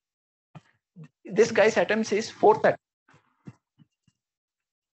the. This guy's attempts is 4th attempt.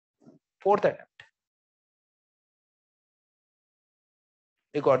 4th attempt.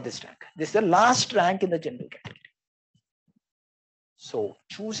 He got this rank. This is the last rank in the general category. So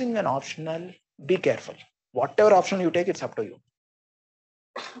choosing an optional, be careful. Whatever option you take, it's up to you.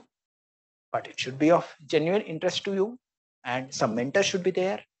 But it should be of genuine interest to you, and some mentor should be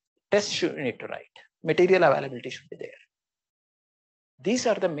there. Tests you need to write. Material availability should be there. These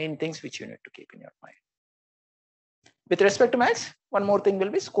are the main things which you need to keep in your mind. With respect to maths, one more thing will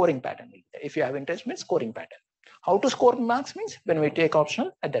be scoring pattern. If you have interest, means scoring pattern. How to score marks means when we take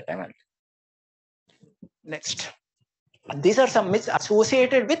optional at that time. Next, these are some myths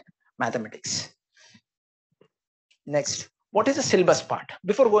associated with mathematics. Next, what is the syllabus part?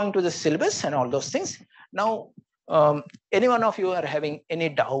 Before going to the syllabus and all those things, now any one of you are having any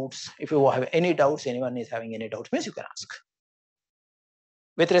doubts? If you have any doubts, anyone is having any doubts, means you can ask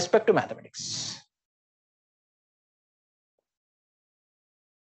with respect to mathematics.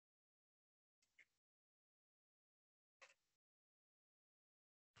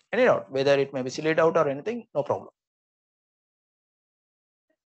 Any doubt, whether it may be silly doubt or anything, no problem.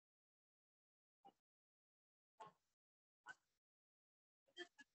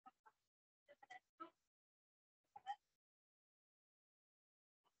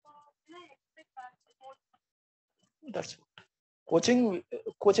 That's what. Coaching.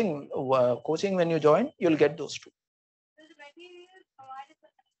 When you join, you'll get those two.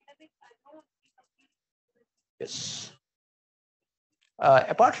 Yes.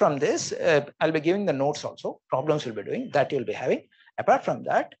 Apart from this, I'll be giving the notes also. Problems will be doing that. You'll be having. Apart from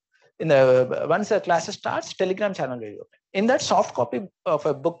that, in the once the class starts, Telegram channel will be open. In that soft copy of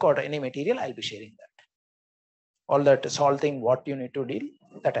a book or any material, I'll be sharing that. All that solving what you need to deal,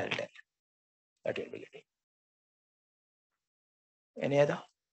 that I'll tell. That you'll be getting. Any other?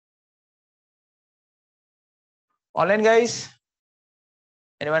 Online guys,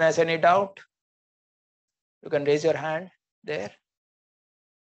 anyone has any doubt? You can raise your hand there.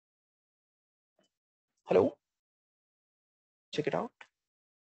 Hello? Check it out.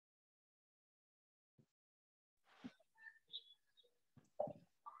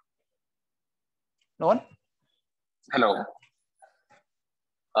 No one? Hello.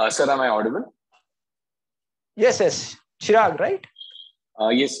 Sir, am I audible? Yes, yes. Chirag, right?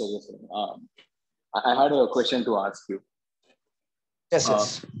 Yes, sir. Yes, sir. I had a question to ask you. Yes,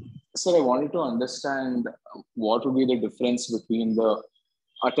 yes. Sir, I wanted to understand what would be the difference between the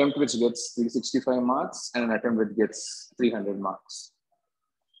attempt which gets 365 marks and an attempt which gets 300 marks.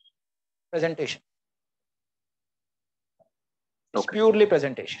 Presentation. It's Okay. purely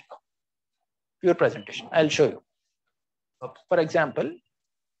presentation. Pure presentation. I'll show you. For example,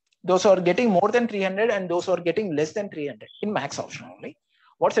 those who are getting more than 300 and those who are getting less than 300 in max optional only.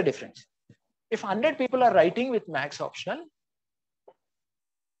 What's the difference? If 100 people are writing with max optional,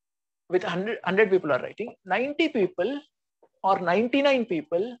 with 100 people are writing, 90 people or 99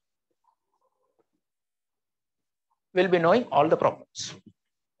 people will be knowing all the problems.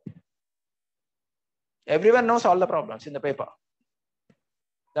 Everyone knows all the problems in the paper.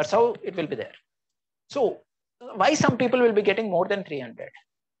 That's how it will be there. So why some people will be getting more than 300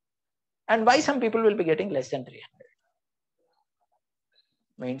 and why some people will be getting less than 300?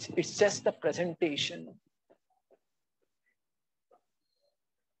 Means it's just the presentation.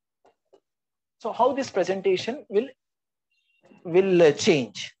 So how this presentation will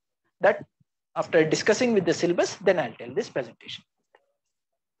change? That after discussing with the syllabus, then I'll tell this presentation.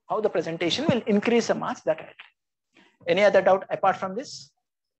 How the presentation will increase the marks, that I'll tell. Any other doubt apart from this?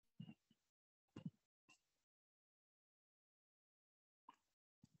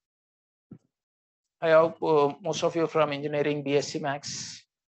 I hope most of you from engineering, BSc Max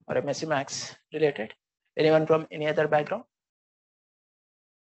or MSc Max related. Anyone from any other background?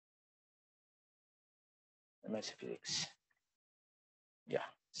 MSc Physics. Yeah,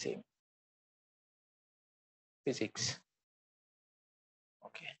 same. Physics.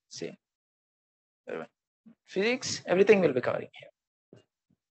 Okay, same. Physics, everything will be covering here.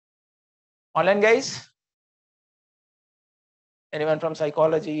 Online guys? Anyone from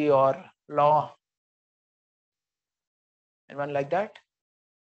psychology or law? Anyone like that?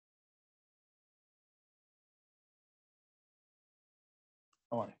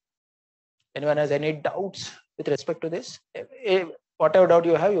 No one. Anyone has any doubts with respect to this? Whatever doubt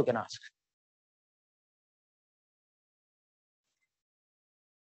you have, you can ask.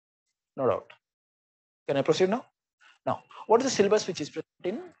 No doubt. Can I proceed now? Now, what is the syllabus which is present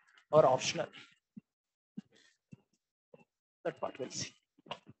in or optional? That part we'll see.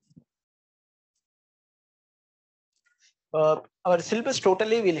 Our syllabus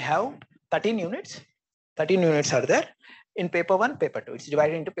totally will have 13 units. 13 units are there in paper 1, paper 2. It's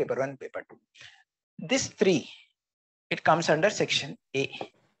divided into paper 1, paper 2. This 3, it comes under section A.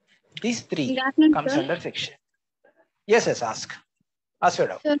 These 3 comes under section. Yes, yes, ask. Ask your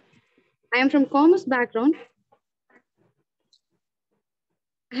doubt. Sir, I am from commerce background.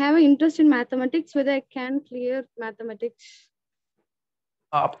 I have an interest in mathematics, whether I can clear mathematics.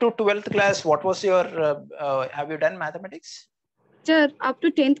 Up to 12th class, what was your, have you done mathematics? Sir, up to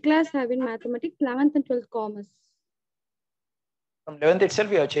 10th class, I have in mathematics, 11th and 12th commerce. From 11th itself,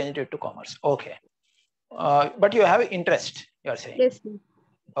 we have changed it to commerce. Okay. But you have interest, you are saying. Yes, sir.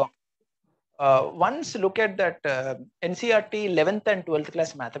 Once look at that NCERT 11th and 12th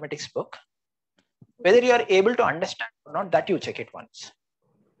class mathematics book. Whether you are able to understand or not, that you check it once.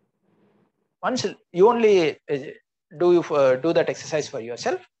 Once you only do that exercise for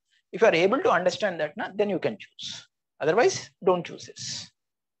yourself. If you are able to understand that, then you can choose. Otherwise, don't choose this.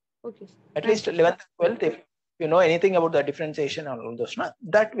 Okay. At least 11th and 12th, if you know anything about the differentiation and all those,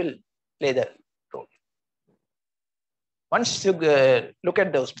 that will play the role. Once you look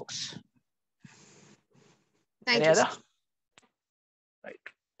at those books. Thank Any you, other? sir.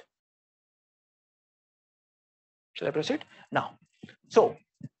 Shall I proceed? Now, so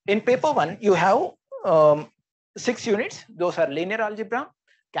in paper 1, you have 6 units. Those are linear algebra,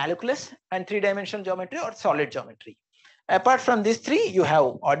 calculus, and 3-dimensional geometry or solid geometry. Apart from these 3, you have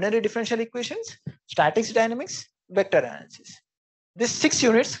ordinary differential equations, statics, dynamics, vector analysis. These 6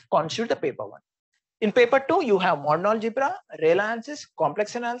 units constitute the paper 1. In paper 2, you have modern algebra, real analysis,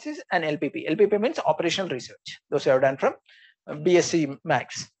 complex analysis, and LPP. LPP means operational research. Those you have done from BSc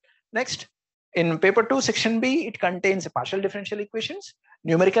Maths. Next, in paper 2, section B, it contains partial differential equations,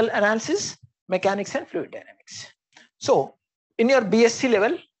 numerical analysis, mechanics, and fluid dynamics. So, in your BSc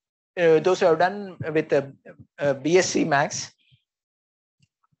level, those who have done with BSc Maths,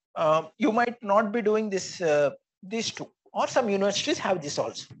 you might not be doing this, these two, or some universities have this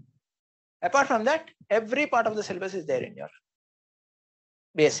also. Apart from that, every part of the syllabus is there in your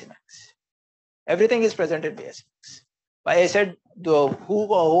BSc Maths. Everything is present in BSc Maths. Why I said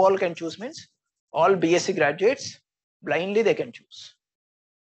who all can choose means all BSc graduates blindly they can choose.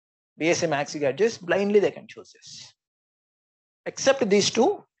 BSc Maths graduates blindly they can choose this. Except these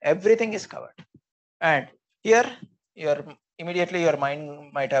two, everything is covered. And here, immediately your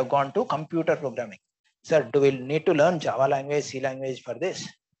mind might have gone to computer programming. Sir, do we need to learn Java language, C language for this?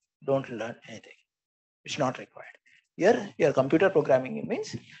 Don't learn anything. It's not required. Here, your computer programming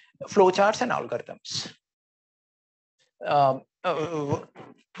means flowcharts and algorithms.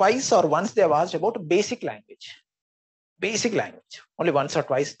 Twice or once they have asked about basic language. Basic language. Only once or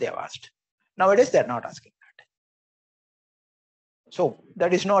twice they have asked. Nowadays, they are not asking that. So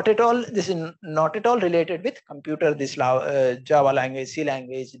that is not at all. This is not at all related with computer. This Java language, C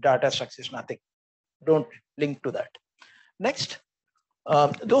language, data structures. Nothing. Don't link to that. Next,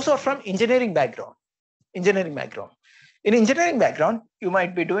 those are from engineering background. Engineering background. In engineering background, you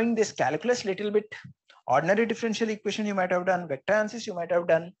might be doing this calculus little bit. Ordinary differential equation you might have done, vector analysis you might have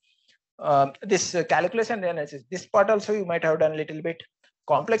done, this calculus and analysis. This part also you might have done a little bit.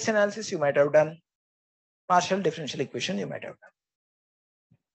 Complex analysis you might have done. Partial differential equation you might have done.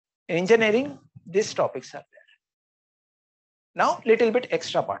 In engineering, these topics are there. Now, little bit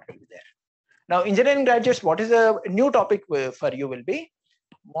extra part will be there. Now, engineering graduates, what is a new topic for you will be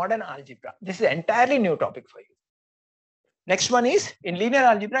modern algebra. This is an entirely new topic for you. Next one is in linear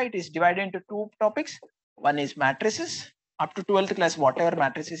algebra, it is divided into 2 topics. One is matrices, up to 12th class, whatever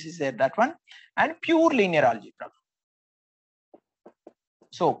matrices is there, that one, and pure linear algebra.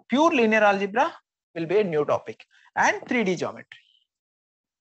 So pure linear algebra will be a new topic, and 3D geometry.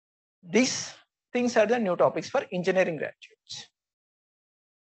 These things are the new topics for engineering graduates.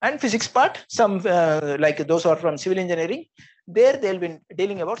 And physics part, some like those who are from civil engineering, there they'll be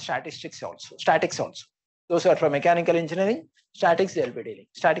dealing about statistics also, statics also. Those are from mechanical engineering, statics they'll be dealing,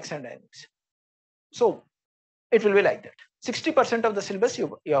 statics and dynamics. So it will be like that. 60% of the syllabus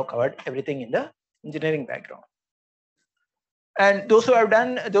you have covered everything in the engineering background. And those who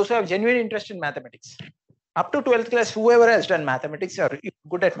have genuine interest in mathematics, up to 12th class, whoever has done mathematics or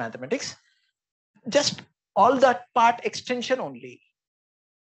good at mathematics, just all that part extension only.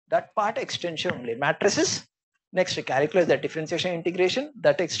 That part extension only. Matrices, next calculus, the differentiation integration,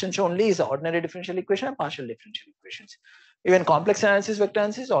 that extension only is ordinary differential equation and partial differential equations. Even complex analysis, vector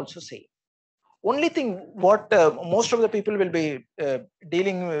analysis also same. Only thing what most of the people will be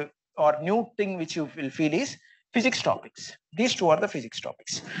dealing with, or new thing which you will feel is physics topics. These two are the physics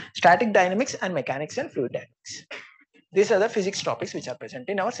topics. Static dynamics and mechanics and fluid dynamics. These are the physics topics which are present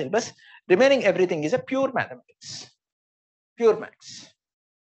in our syllabus. Remaining everything is a pure mathematics. Pure maths.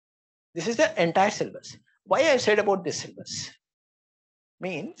 This is the entire syllabus. Why I said about this syllabus?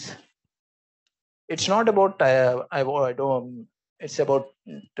 Means it's not about it's about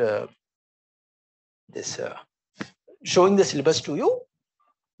this showing the syllabus to you.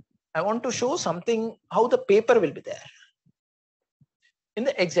 I want to show something how the paper will be there. In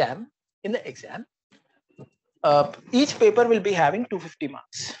the exam, each paper will be having 250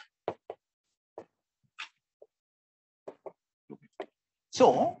 marks.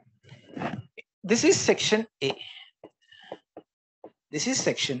 So this is section A. This is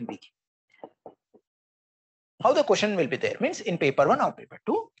section B. How the question will be there means in paper 1 or paper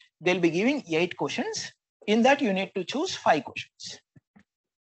 2, they'll be giving 8 questions. In that, you need to choose 5 questions.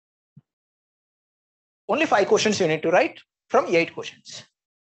 Only 5 questions you need to write from 8 questions.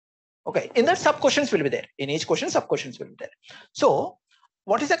 Okay, in that sub questions will be there. In each question, sub questions will be there. So,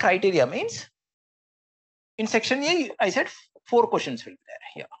 what is the criteria means? In section A, I said 4 questions will be there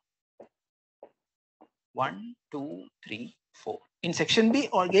here. 1, 2, 3, 4. In section B,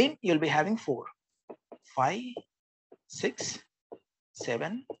 again, you'll be having 4, 5, 6,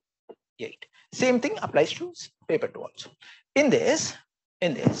 7, 8. Same thing applies to paper 2 also. In this,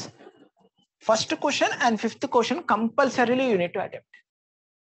 first question and fifth question compulsorily you need to attempt.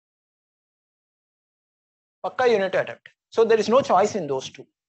 Pakka you need to attempt. So there is no choice in those 2.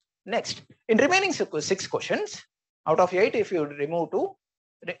 Next, in remaining 6 questions, out of 8, if you remove 2,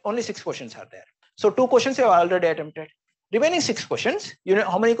 only 6 questions are there. So 2 questions you have already attempted. Remaining 6 questions, you know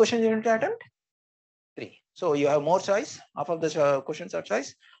how many questions you need to attempt? 3. So you have more choice. Half of the questions are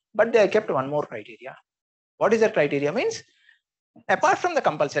choice, but they kept one more criteria. What is that criteria means? Apart from the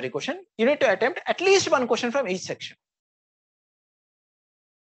compulsory question, you need to attempt at least 1 question from each section.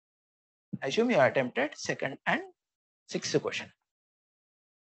 Assume you attempted 2nd and 6th question.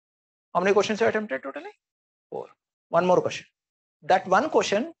 How many questions you attempted totally? 4. 1 more question. That 1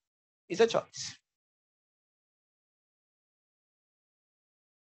 question is a choice.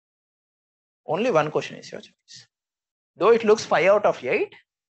 Only 1 question is your choice. Though it looks 5 out of 8,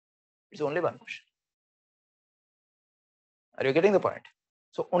 it's only 1 question. Are you getting the point?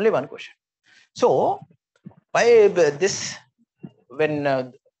 So only 1 question. So by this,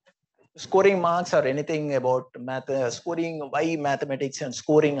 when scoring marks or anything about math, scoring, why mathematics and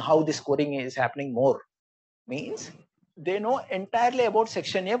scoring, how the scoring is happening more, means they know entirely about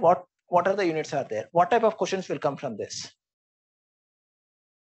section A, what are the units are there, what type of questions will come from this.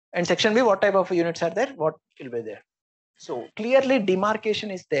 And section B, what type of units are there, what will be there. So clearly demarcation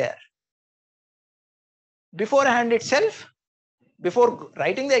is there. Beforehand itself, before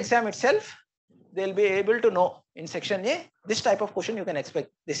writing the exam itself, they'll be able to know in section A, this type of question you can expect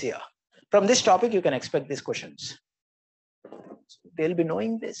this year. From this topic, you can expect these questions. So they'll be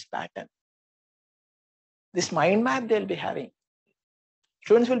knowing this pattern. This mind map they'll be having.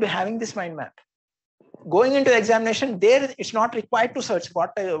 Students will be having this mind map. Going into the examination, there it's not required to search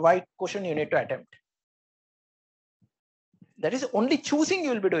what question you need to attempt. That is only choosing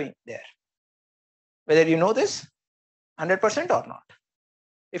you will be doing there. Whether you know this 100% or not.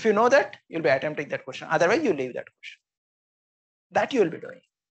 If you know that, you'll be attempting that question. Otherwise, you leave that question. That you will be doing.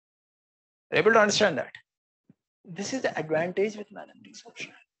 You're able to understand that. This is the advantage with mathematics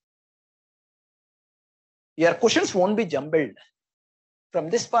optional. Your questions won't be jumbled. From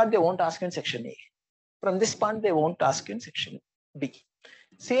this part, they won't ask in section A. From this part, they won't ask in section B.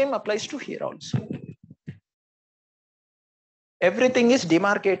 Same applies to here also. Everything is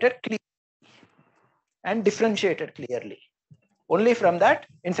demarcated clearly and differentiated clearly. Only from that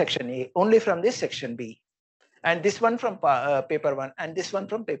in section A, only from this section B. And this one from paper 1 and this one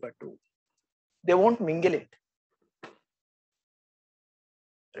from paper 2. They won't mingle it.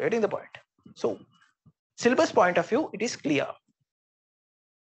 Getting the point? So, syllabus point of view, it is clear.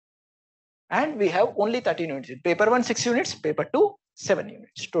 And we have only 13 units. Paper 1, 6 units, paper 2, 7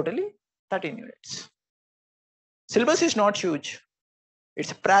 units. Totally 13 units. Syllabus is not huge.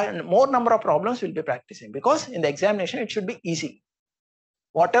 It's more number of problems we'll be practicing because in the examination, it should be easy.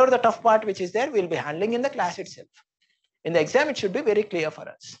 Whatever the tough part which is there, we'll be handling in the class itself. In the exam, it should be very clear for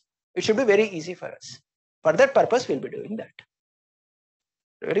us. It should be very easy for us. For that purpose, we'll be doing that.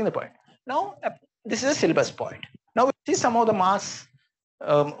 Getting the point? Now, this is a syllabus point. Now, we see some of the marks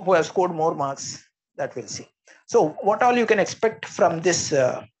who have scored more marks that we'll see. So, what all you can expect from this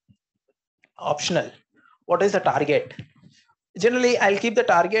optional? What is the target? Generally, I'll keep the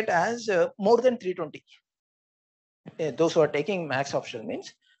target as more than 320. Those who are taking maths optional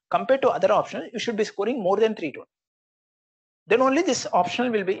means compared to other options, you should be scoring more than 320. Then only this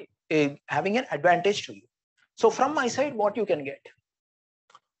optional will be having an advantage to you. So from my side, what you can get?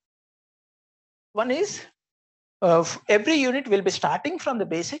 One is every unit will be starting from the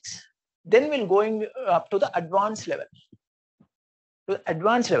basics, then we'll going up to the advanced level. To the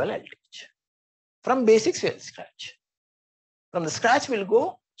advanced level, I'll teach. From basics, we'll scratch. From the scratch, we'll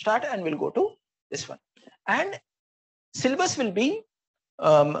go start and we'll go to this one. And syllabus will be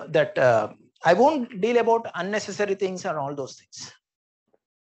I won't deal about unnecessary things and all those things.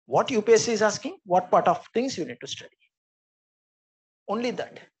 What UPSC is asking, what part of things you need to study. Only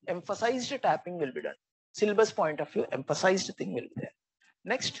that. Emphasized tapping will be done. Syllabus point of view, emphasized thing will be there.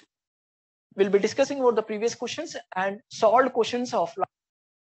 Next, we'll be discussing about the previous questions and solved questions of life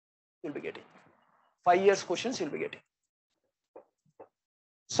you'll be getting. 5 years questions you'll be getting.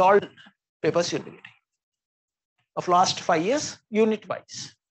 Solved papers you'll be getting. Of last 5 years, unit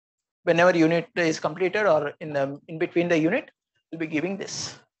wise. Whenever unit is completed or in between the unit, we'll be giving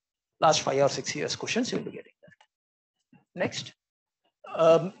this. Last 5 or 6 years questions you'll be getting that. Next,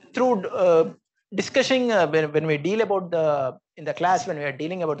 through discussing when we deal about in the class when we are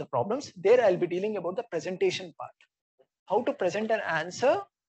dealing about the problems, there I'll be dealing about the presentation part. How to present an answer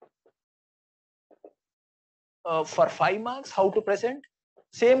for 5 marks, how to present.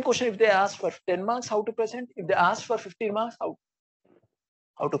 Same question if they ask for 10 marks, how to present. If they ask for 15 marks,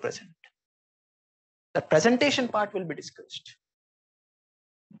 how to present. The presentation part will be discussed.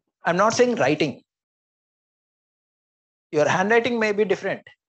 I'm not saying writing. Your handwriting may be different,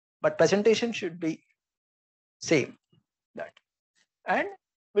 but presentation should be same. That. And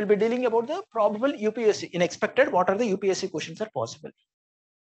we'll be dealing about the probable UPSC, unexpected, what are the UPSC questions are possible.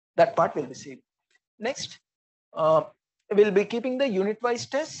 That part will be same. Next, we'll be keeping the unit-wise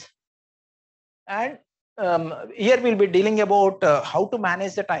tests. And here we'll be dealing about how to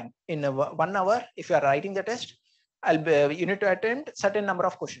manage the time. In 1 hour, if you are writing the test, you need to attempt certain number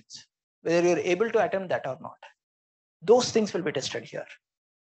of questions, whether you're able to attempt that or not. Those things will be tested here.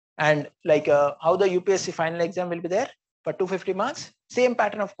 And like how the UPSC final exam will be there for 250 marks, same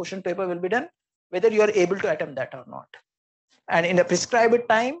pattern of question paper will be done, whether you are able to attempt that or not. And in a prescribed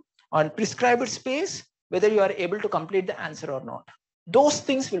time, on prescribed space, whether you are able to complete the answer or not. Those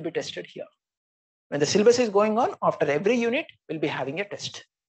things will be tested here. When the syllabus is going on, after every unit, we'll be having a test.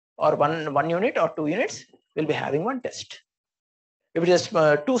 Or one unit or 2 units, we'll be having 1 test. If just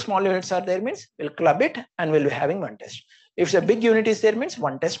 2 small units are there, means we'll club it and we'll be having 1 test. If a big unit is there, means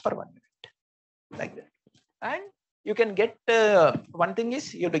 1 test per 1 unit. Like that. And you can get, one thing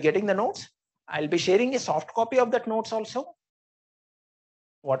is you'll be getting the notes. I'll be sharing a soft copy of that notes also.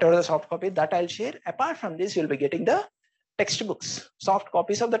 Whatever the soft copy that I'll share. Apart from this, you'll be getting the textbooks, soft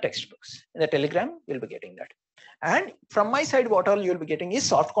copies of the textbooks. In the Telegram, you'll be getting that. And from my side, what all you'll be getting is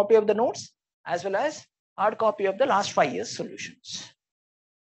soft copy of the notes as well as hard copy of the last 5 years solutions.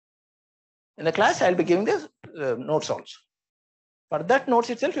 In the class, I'll be giving the notes also. For that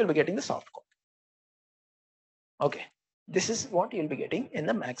notes itself, you'll be getting the soft copy. Okay, this is what you'll be getting in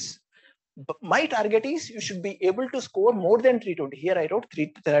the max. But my target is you should be able to score more than 320. Here I wrote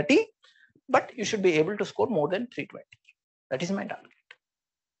 330, but you should be able to score more than 320. That is my target.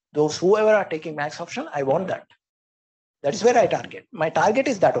 Those whoever are taking max option, I want that. That is where I target. My target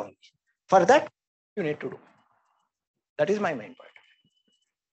is that only. For that, you need to do. That is my main point.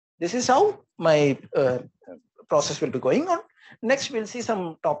 This is how my process will be going on. Next, we'll see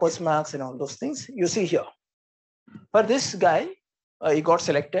some toppers marks and all those things. You see here. For this guy, he got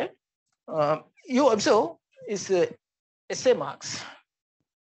selected. You observe is essay marks.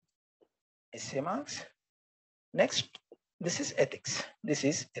 Essay marks. Next, this is ethics. This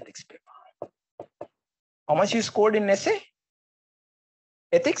is ethics paper. How much you scored in essay?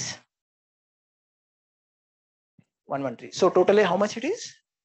 Ethics? 113. So totally how much it is?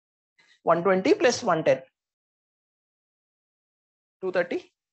 120 plus 110.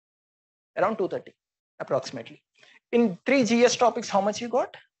 230? Around 230 approximately. In 3 GS topics, how much you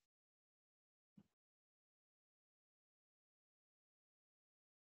got?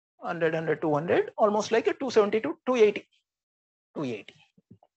 100, 100, 200, almost like a 270 to 280. 280.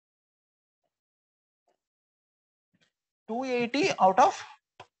 280 out of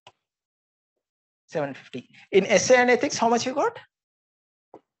 750. In essay and ethics, how much you got?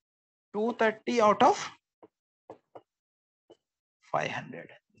 230 out of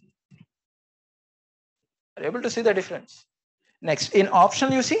 500. Are you able to see the difference? Next, in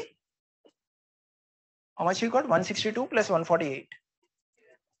optional, you see how much you got? 162 plus 148.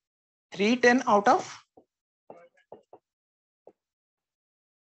 310 out of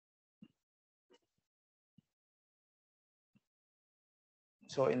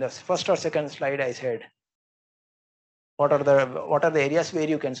So in the first or second slide, I said, what are the areas where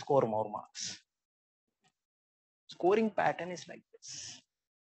you can score more marks? Scoring pattern is like this.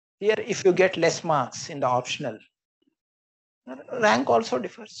 Here, if you get less marks in the optional, rank also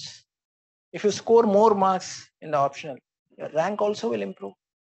differs. If you score more marks in the optional, your rank also will improve.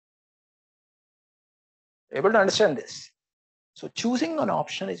 Able to understand this? So choosing an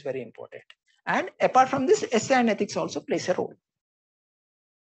optional is very important. And apart from this, essay and ethics also plays a role.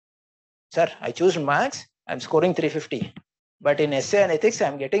 Sir, I choose maths, I'm scoring 350. But in essay and ethics,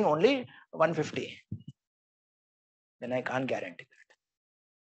 I'm getting only 150. Then I can't guarantee that.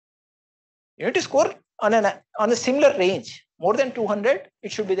 You need to score on a similar range. More than 200,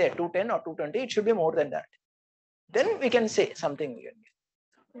 it should be there. 210 or 220, it should be more than that. Then we can say something.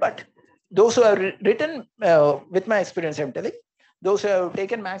 But those who have written, with my experience, I'm telling, those who have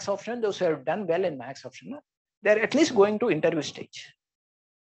taken max option, those who have done well in max option, they're at least going to interview stage.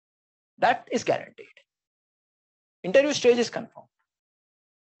 That is guaranteed. Interview stage is confirmed.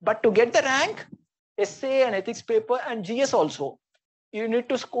 But to get the rank, essay and ethics paper and GS also, you need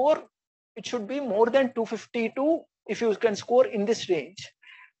to score, it should be more than 252. If you can score in this range,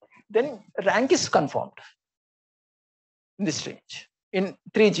 then rank is confirmed in this range in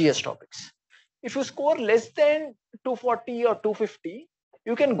 3 GS topics. If you score less than 240 or 250,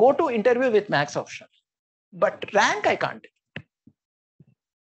 you can go to interview with max option. But rank, I can't.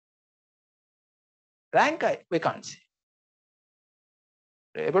 Rank, we can't see.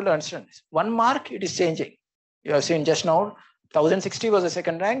 You're able to understand this. 1 mark, it is changing. You have seen just now, 1060 was the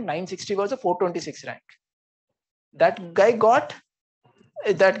second rank, 960 was the 426 rank. That guy got,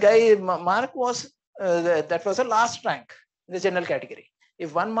 mark was, that was the last rank in the general category.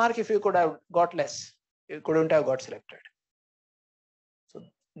 If 1 mark, if you could have got less, you couldn't have got selected. So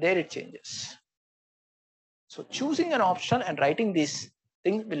there it changes. So choosing an option and writing these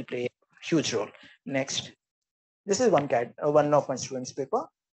things will play a huge role. Next, this is one of my students' paper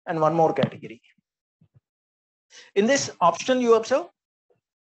and one more category. In this optional, you observe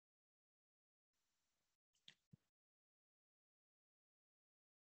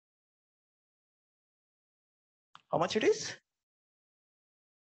how much it is?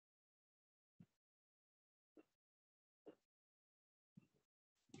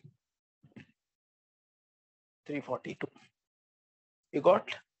 $342. You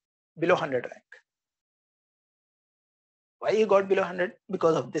got below 100 rank. Why he got below 100?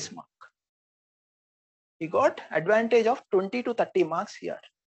 Because of this mark. He got advantage of 20 to 30 marks here.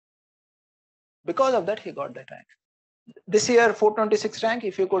 Because of that, he got that rank. This year, 426 rank,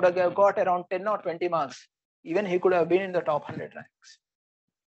 if he could have got around 10 or 20 marks, even he could have been in the top 100 ranks.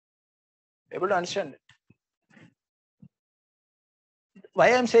 Able to understand it?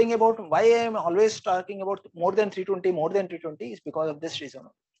 Why I'm saying about, why I'm always talking about more than 320 is because of this reason.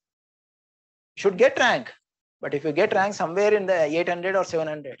 Should get rank, but if you get rank somewhere in the 800 or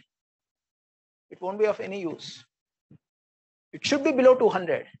 700, it won't be of any use. It should be below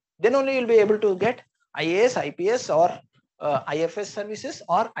 200. Then only you'll be able to get IAS, IPS or IFS services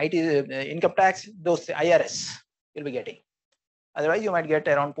or IT, income tax, those IRS you'll be getting. Otherwise, you might get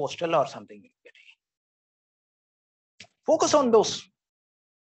around postal or something. Focus on those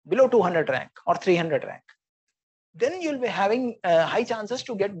below 200 rank or 300 rank. Then you'll be having high chances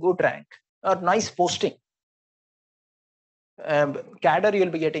to get good rank or nice posting. Cadre you'll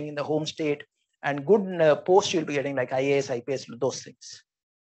be getting in the home state and good post you'll be getting like IAS, IPS, those things.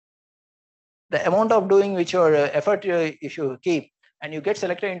 The amount of doing which your effort if you keep and you get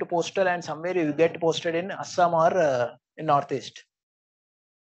selected into postal and somewhere you get posted in Assam or in Northeast.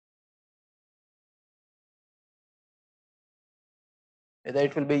 Whether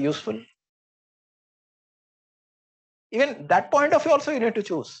it will be useful. Even that point of view also you need to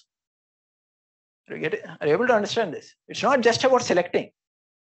choose. Are you able to understand this? It's not just about selecting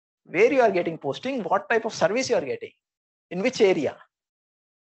where you are getting posting, what type of service you are getting, in which area.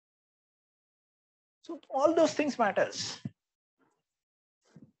 So all those things matters.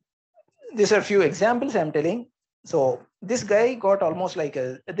 These are a few examples I'm telling. So this guy got almost like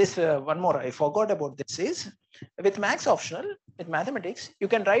this one more I forgot about this is with max optional with mathematics you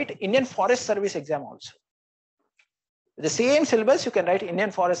can write Indian Forest Service exam also. The same syllabus you can write Indian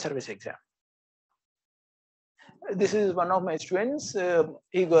Forest Service exam. This is one of my students.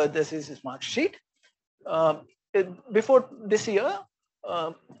 He got this is his mark sheet. Before this year,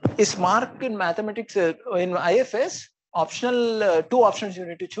 his mark in mathematics in IFS optional 2 options you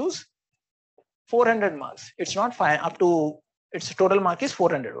need to choose. 400 marks. It's not fine up to its total mark is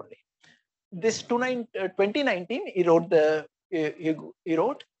 400 only. This 2019 he wrote the he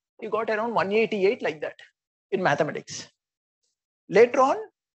got around 188 like that in mathematics. Later on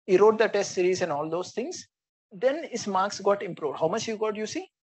he wrote the test series and all those things. Then his marks got improved. How much you got, you see?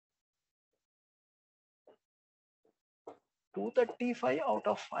 235 out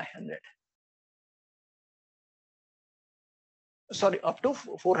of 500. Sorry, up to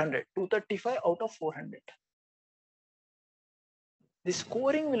 400. 235 out of 400. The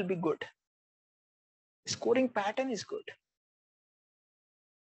scoring will be good. The scoring pattern is good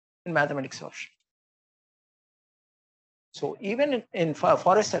in mathematics option. So even in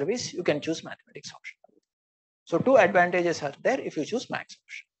forest service, you can choose mathematics option. So 2 advantages are there if you choose max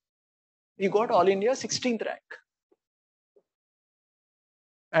option. You got all India 16th rank.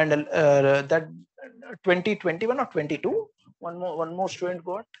 And that 2021 or 22, one more student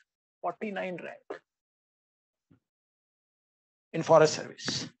got 49 rank in forest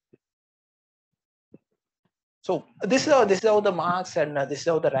service. So this is how the marks and this is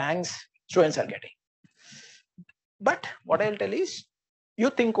how the ranks students are getting. But what I'll tell is, you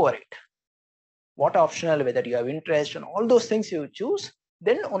think over it. What optional, whether you have interest and all those things you choose,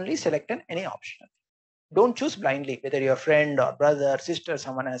 then only select any optional. Don't choose blindly, whether your friend or brother, sister,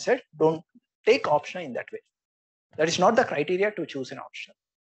 someone has said, don't take optional in that way. That is not the criteria to choose an optional.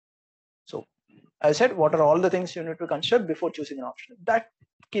 So I said, what are all the things you need to consider before choosing an optional? That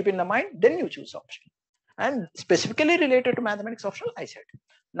keep in the mind, then you choose optional. And specifically related to mathematics optional, I said.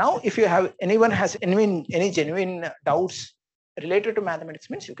 Now, if you have anyone has any genuine doubts related to mathematics,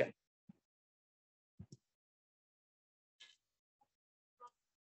 means you can.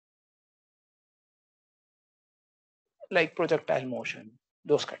 Like projectile motion,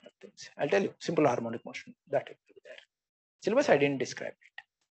 those kind of things. I'll tell you, simple harmonic motion, that will be there. Syllabus, I didn't describe it.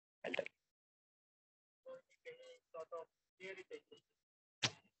 I'll tell you.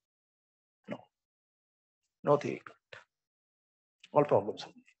 No theory. All problems.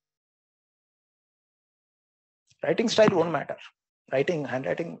 Writing style won't matter.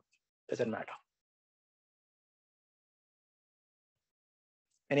 Handwriting doesn't matter.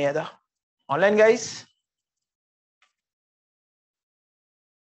 Any other? Online guys?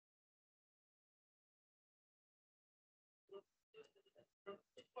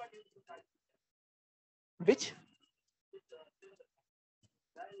 Which?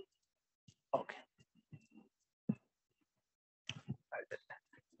 Okay.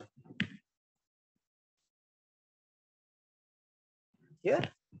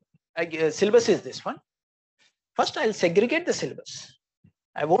 Here, syllabus is this one. First, I'll segregate the syllabus.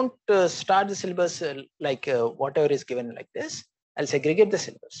 I won't start the syllabus like whatever is given like this. I'll segregate the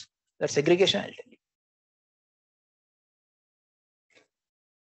syllabus. That segregation I'll tell you.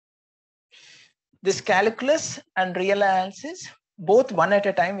 This calculus and real analysis, both one at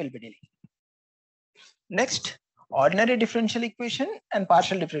a time will be dealing. Next, ordinary differential equation and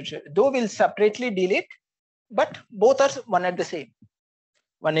partial differential. Though we'll separately deal it, but both are one at the same.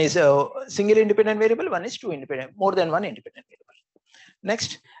 One is a single independent variable, one is more than one independent variable.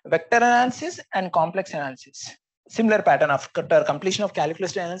 Next, vector analysis and complex analysis. Similar pattern. After completion of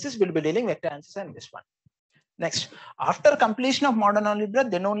calculus analysis, we'll be dealing vector analysis and this one. Next, after completion of modern algebra,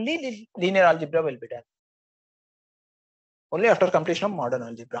 then only linear algebra will be done. Only after completion of modern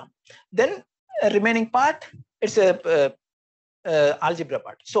algebra. Then remaining part, it's a algebra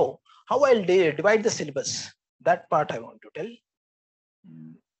part. So how I'll divide the syllabus, that part I want to tell.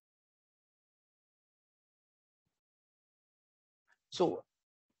 So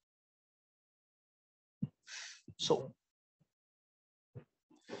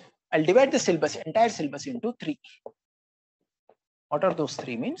I'll divide the syllabus, entire syllabus into 3. What are those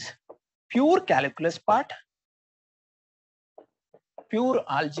 3 means? Pure calculus part, pure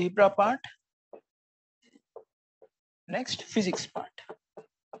algebra part, next physics part.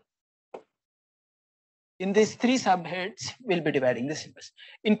 In these 3 subheads, we'll be dividing the syllabus.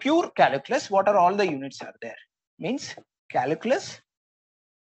 In pure calculus, what are all the units are there? Means calculus,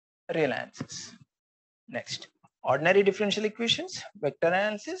 real analysis. Next, ordinary differential equations, vector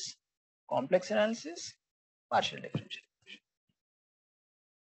analysis, complex analysis, partial differential equation.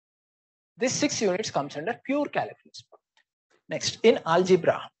 This 6 units comes under pure calculus. Next, in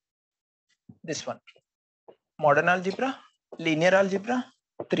algebra, this one, modern algebra, linear algebra,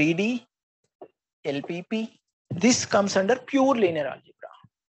 3D, LPP. This comes under pure linear algebra.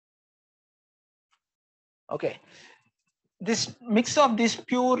 Okay. This mix of this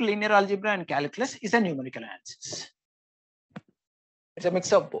pure linear algebra and calculus is a numerical analysis. It's a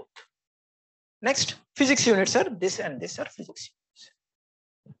mix of both. Next, physics units are this and this are physics units.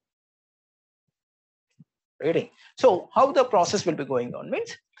 Reading. So how the process will be going on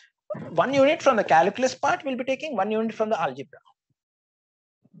means 1 unit from the calculus part will be taking, 1 unit from the algebra.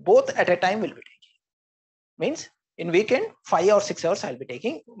 Both at a time will be taking. Means in weekend 5 or 6 hours I'll be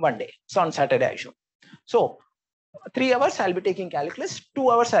taking one day. So on Saturday I show. So 3 hours I'll be taking calculus,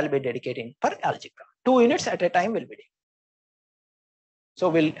 2 hours I'll be dedicating for algebra. 2 units at a time will be taken. So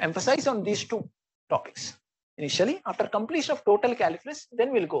we'll emphasize on these 2 topics initially. After completion of total calculus,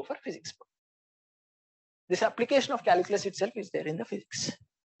 then we'll go for physics. This application of calculus itself is there in the physics.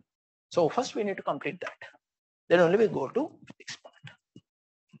 So first we need to complete that. Then only we go to physics part.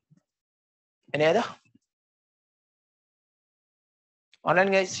 Any other?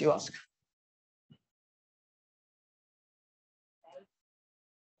 Online guys, you ask.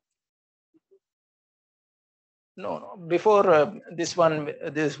 No. Before this one,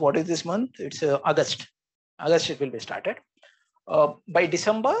 what is this month? It's August. August it will be started. By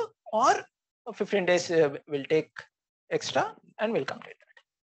December or 15 days we'll take extra and we'll complete that.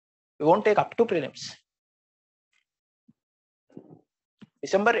 We won't take up to prelims.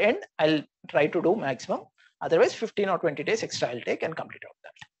 December end, I'll try to do maximum. Otherwise, 15 or 20 days extra I'll take and complete out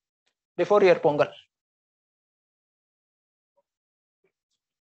that before your Pongal.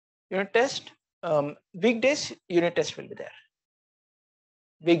 Unit test, weekdays, unit test will be there.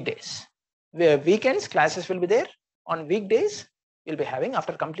 Weekdays. Where weekends, classes will be there. On weekdays, you'll be having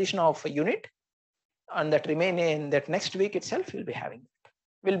after completion of a unit. And that remaining in that next week itself, we'll be having.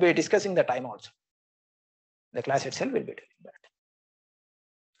 We'll be discussing the time also. The class itself will be doing that.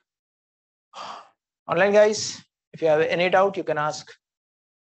 Online guys, if you have any doubt, you can ask.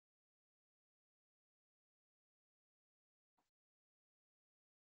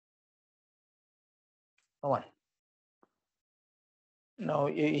 No one. Now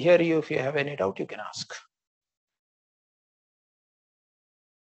here if you have any doubt, you can ask.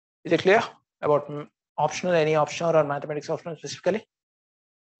 Is it clear about optional, any optional or mathematics optional specifically?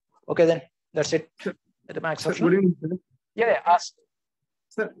 Okay, then that's it. The max optional. Good evening, sir. Yeah, ask.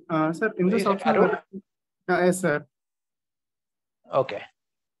 Sir, in this option, yes, sir. Okay.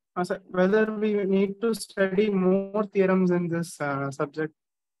 Sir, whether we need to study more theorems in this subject?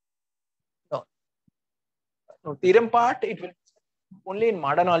 No. Okay. Theorem part, it will only in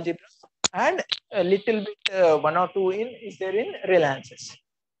modern algebra and a little bit, 1 or 2 is there in real answers.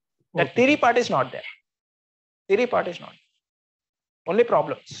 The Okay. theory part is not there. Theory part is not. Only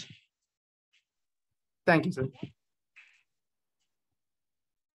problems. Thank you, sir.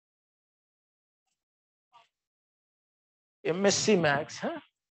 MSc Max, huh?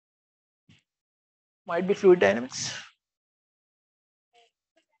 Might be fluid dynamics,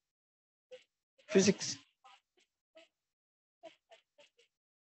 physics.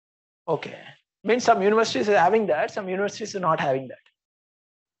 Okay, means some universities are having that, some universities are not having that.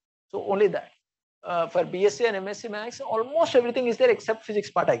 So only that. For BSc and MSc Max, almost everything is there except physics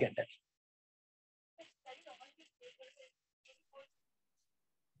part, I can tell.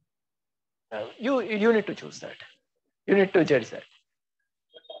 You need to choose that. You need to judge that.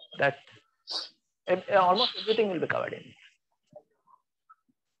 That almost everything will be covered in.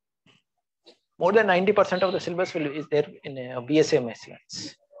 More than 90% of the syllabus is there in BSc MSc.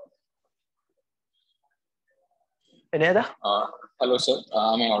 Any other? Hello, sir.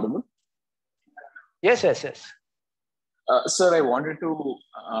 Am I audible? Yes. Sir, I wanted to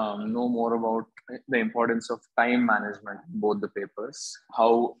know more about the importance of time management in both the papers.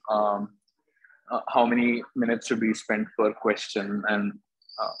 How many minutes should be spent per question, and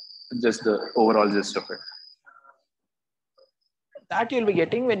just the overall gist of it. That you'll be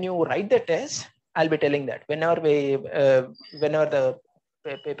getting when you write the test. I'll be telling that whenever the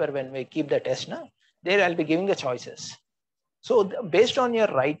paper, when we keep the test now, there I'll be giving the choices. So based on your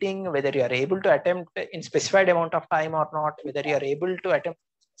writing, whether you are able to attempt in specified amount of time or not, whether you are able to attempt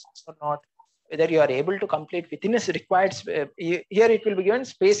or not, whether you are able to complete within a required here it will be given,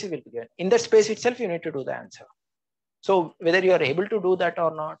 space will be given. In that space itself, you need to do the answer. So whether you are able to do that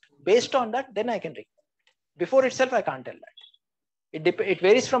or not, based on that, then I can read. Before itself, I can't tell that. It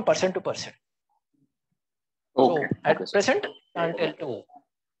varies from person to person. Okay. So at present, I can't tell to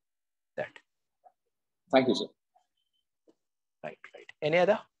that. Thank you, sir. Right. Any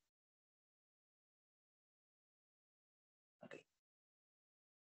other? Okay.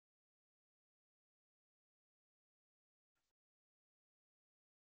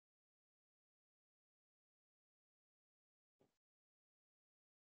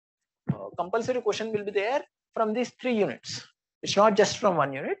 Compulsory question will be there from these 3 units. It's not just from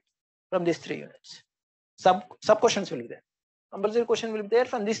 1 unit, from these 3 units. Sub questions will be there. Compulsory question will be there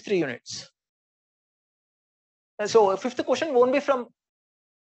from these 3 units. And so 5th question won't be from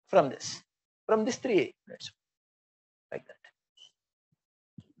this, from these 3 units, like that.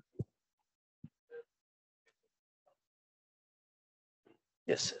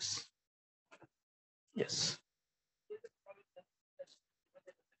 Yes.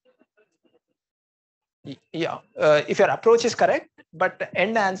 Yeah, if your approach is correct, but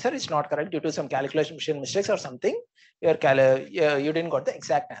end answer is not correct due to some calculation mistakes or something, you didn't got the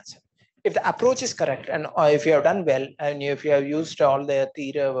exact answer. If the approach is correct, and if you have done well, and if you have used all the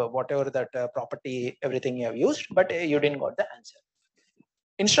theory, whatever that property, everything you have used, but you didn't got the answer.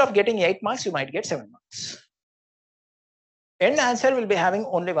 Instead of getting 8 marks, you might get 7 marks. End answer will be having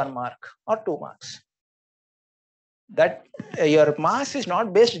only 1 mark or 2 marks. That your marks is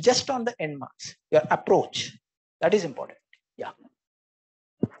not based just on the end marks, your approach. That is important. Yeah.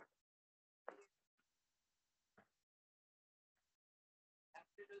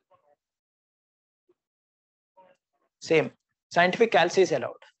 Same. Scientific calc is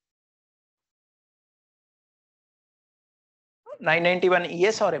allowed. 991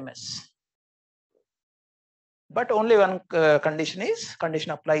 ES or MS. But only one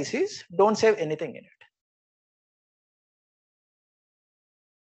condition applies is don't save anything in it.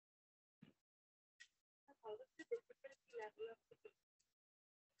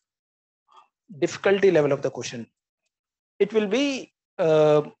 Difficulty level of the question. It will be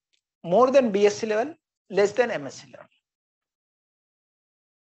more than BSc level, less than MSc level.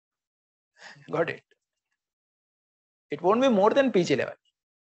 Got it? It won't be more than PG level.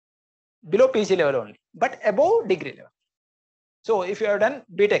 Below PG level only, but above degree level. So if you have done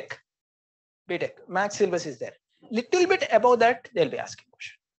BTech, max syllabus is there. Little bit above that, they'll be asking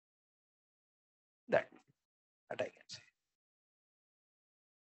question. That I can say.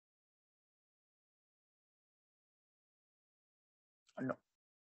 No.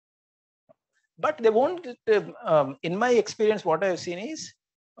 But they won't, in my experience, what I've seen is,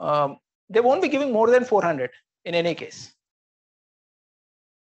 they won't be giving more than 400 in any case.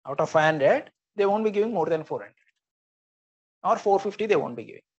 Out of 500, they won't be giving more than 400. Or 450, they won't be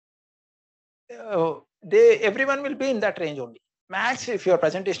giving. Everyone will be in that range only. Max, if your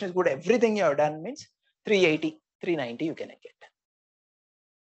presentation is good, everything you have done means 380, 390 you can get.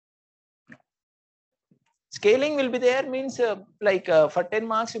 No. Scaling will be there, means for 10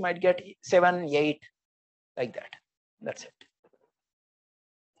 marks, you might get 7, 8, like that. That's it.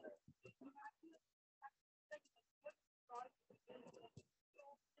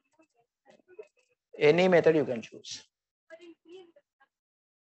 Any method you can choose.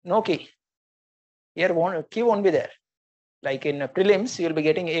 No key. Here key won't be there. Like in prelims, you'll be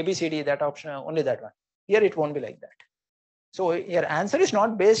getting A, B, C, D, that option, only that one. Here it won't be like that. So your answer is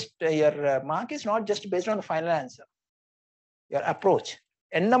not based, your mark is not just based on the final answer. Your approach.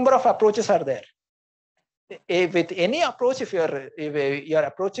 N number of approaches are there. With any approach, if you're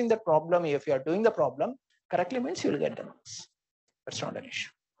approaching the problem, if you're doing the problem correctly, means you'll get the marks. That's not an issue.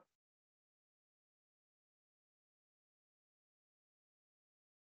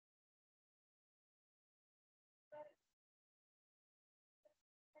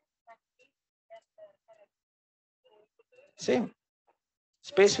 Same.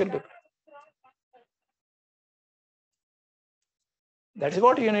 Space will be. That is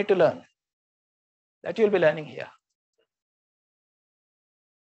what you need to learn. That you'll be learning here.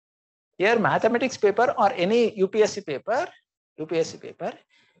 Here, mathematics paper or any UPSC paper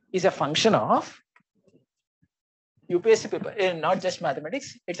is a function of UPSC paper, not just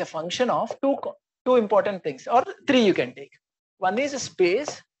mathematics. It's a function of two important things, or three you can take. One is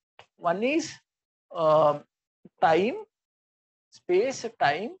space, one is time, space,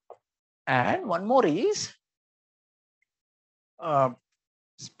 time, and one more is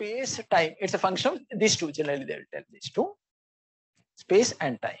space, time. It's a function of these two. Generally, they will tell these two, space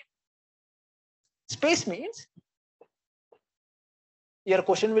and time. Space means your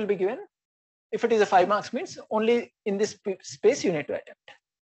question will be given. If it is a 5 marks, means only in this space you need to attempt.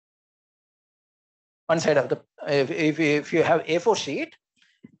 One side of the, if you have A4 sheet,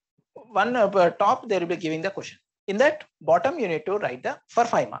 one top they will be giving the question. In that bottom you need to write for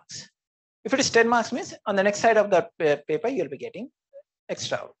 5 marks. If it is 10 marks, means on the next side of the paper you will be getting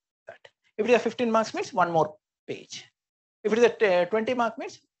extra that. If it is a 15 marks, means one more page. If it is a 20 mark,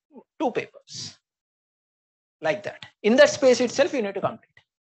 means 2 papers. Like that. In that space itself you need to complete.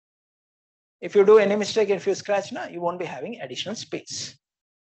 If you do any mistake, if you scratch now, you won't be having additional space.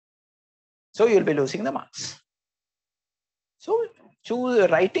 So you'll be losing the marks. So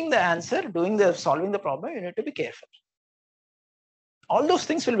writing the answer, solving the problem, you need to be careful. All those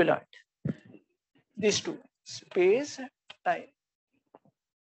things will be learned. These two, space, time.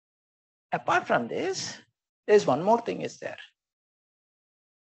 Apart from this, there's one more thing is there.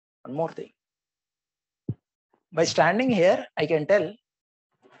 One more thing. By standing here, I can tell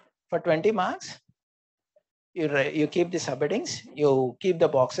for 20 marks, you keep the subheadings, you keep the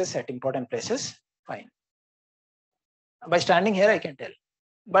boxes at important places, fine. By standing here, I can tell.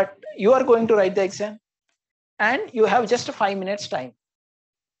 But you are going to write the exam and you have just 5 minutes time.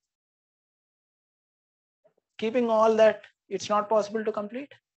 Keeping all that, it's not possible to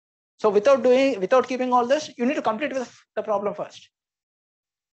complete. So without keeping all this, you need to complete with the problem first.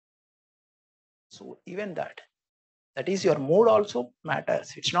 So even that is your mood also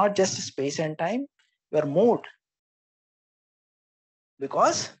matters. It's not just space and time, your mood.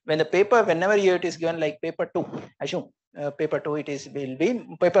 Because when the paper, whenever it is given like paper 2, assume paper 2 will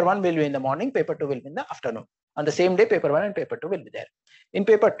be, paper 1 will be in the morning, paper 2 will be in the afternoon. On the same day, paper 1 and paper 2 will be there. In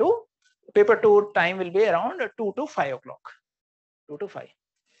paper 2 time will be around 2 to 5 o'clock. 2 to 5.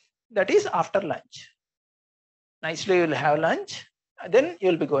 That is after lunch. Nicely, you will have lunch. Then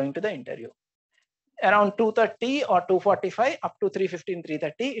you will be going to the interview. Around 2:30 or 2:45 up to 3:15,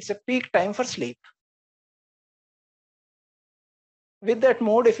 3:30, it's a peak time for sleep. with that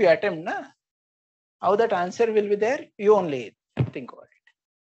mode, if you attempt, how that answer will be there, you only think about it.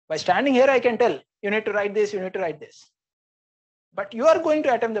 By standing here, I can tell you need to write this, you need to write this. But you are going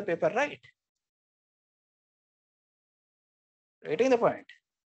to attempt the paper, right? Getting the point?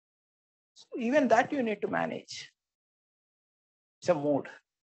 So even that you need to manage. It's a mode.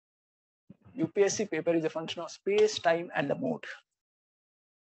 UPSC paper is a function of space, time, and the mode.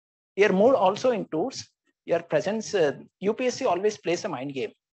 Your mode also includes your presence. UPSC always plays a mind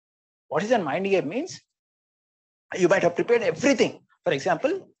game. What is a mind game means? You might have prepared everything. For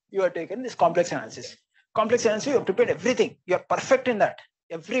example, you have taken this complex analysis. Complex analysis, you have prepared everything. You are perfect in that.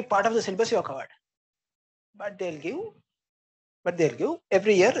 Every part of the syllabus you have covered. But they'll give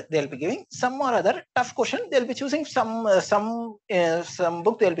every year. They'll be giving some or other tough question. They'll be choosing some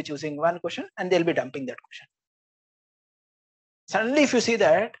book. They'll be choosing one question and they'll be dumping that question. Suddenly, if you see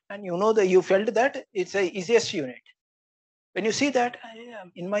that and you know that you felt that it's the easiest unit. When you see that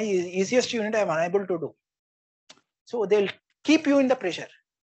in my easiest unit, I'm unable to do. So they'll keep you in the pressure.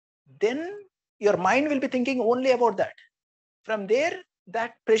 Then your mind will be thinking only about that. From there,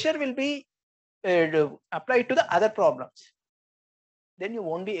 that pressure will be applied to the other problems. Then you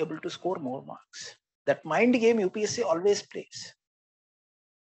won't be able to score more marks. That mind game UPSC always plays.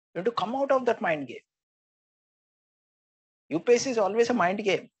 You have to come out of that mind game. UPSC is always a mind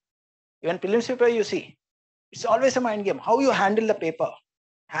game. Even prelims paper you see, it's always a mind game. How you handle the paper.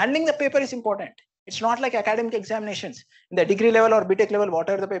 Handling the paper is important. It's not like academic examinations. In the degree level or BTech level,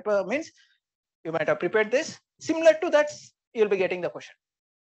 whatever the paper means, you might have prepared this. Similar to that, you'll be getting the question.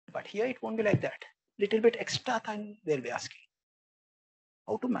 But here it won't be like that. Little bit extra time they'll be asking.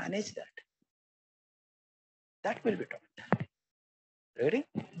 How to manage that? That will be taught. Ready?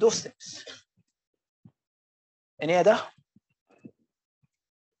 Those things. Any other?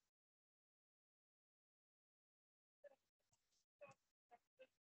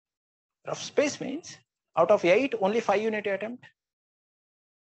 Rough space means out of 8, only 5 you need to attempt.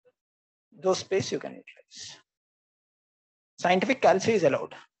 Those space you can utilize. Scientific calculus is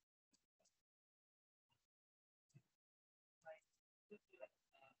allowed.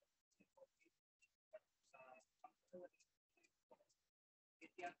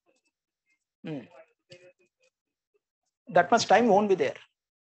 That much time won't be there.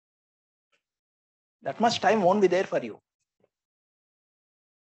 That much time won't be there for you.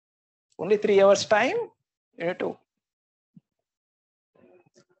 Only 3 hours time, you need to.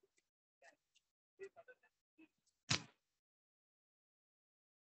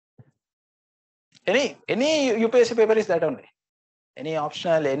 Any UPSC paper is that only. Any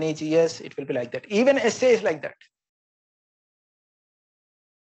optional, any GS, it will be like that. Even essay is like that.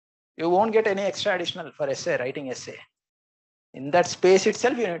 You won't get any extra additional for essay, writing essay. In that space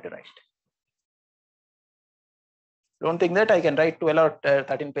itself, you need to write. Don't think that I can write 12 or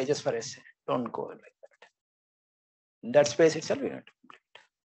 13 pages for essay. Don't go like that. In that space itself, you need to complete.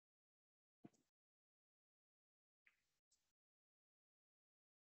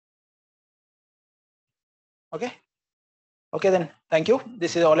 Okay. Okay, then thank you.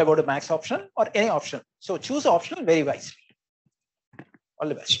 This is all about the max optional or any option. So choose optional very wisely. All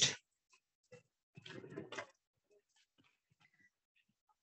the best.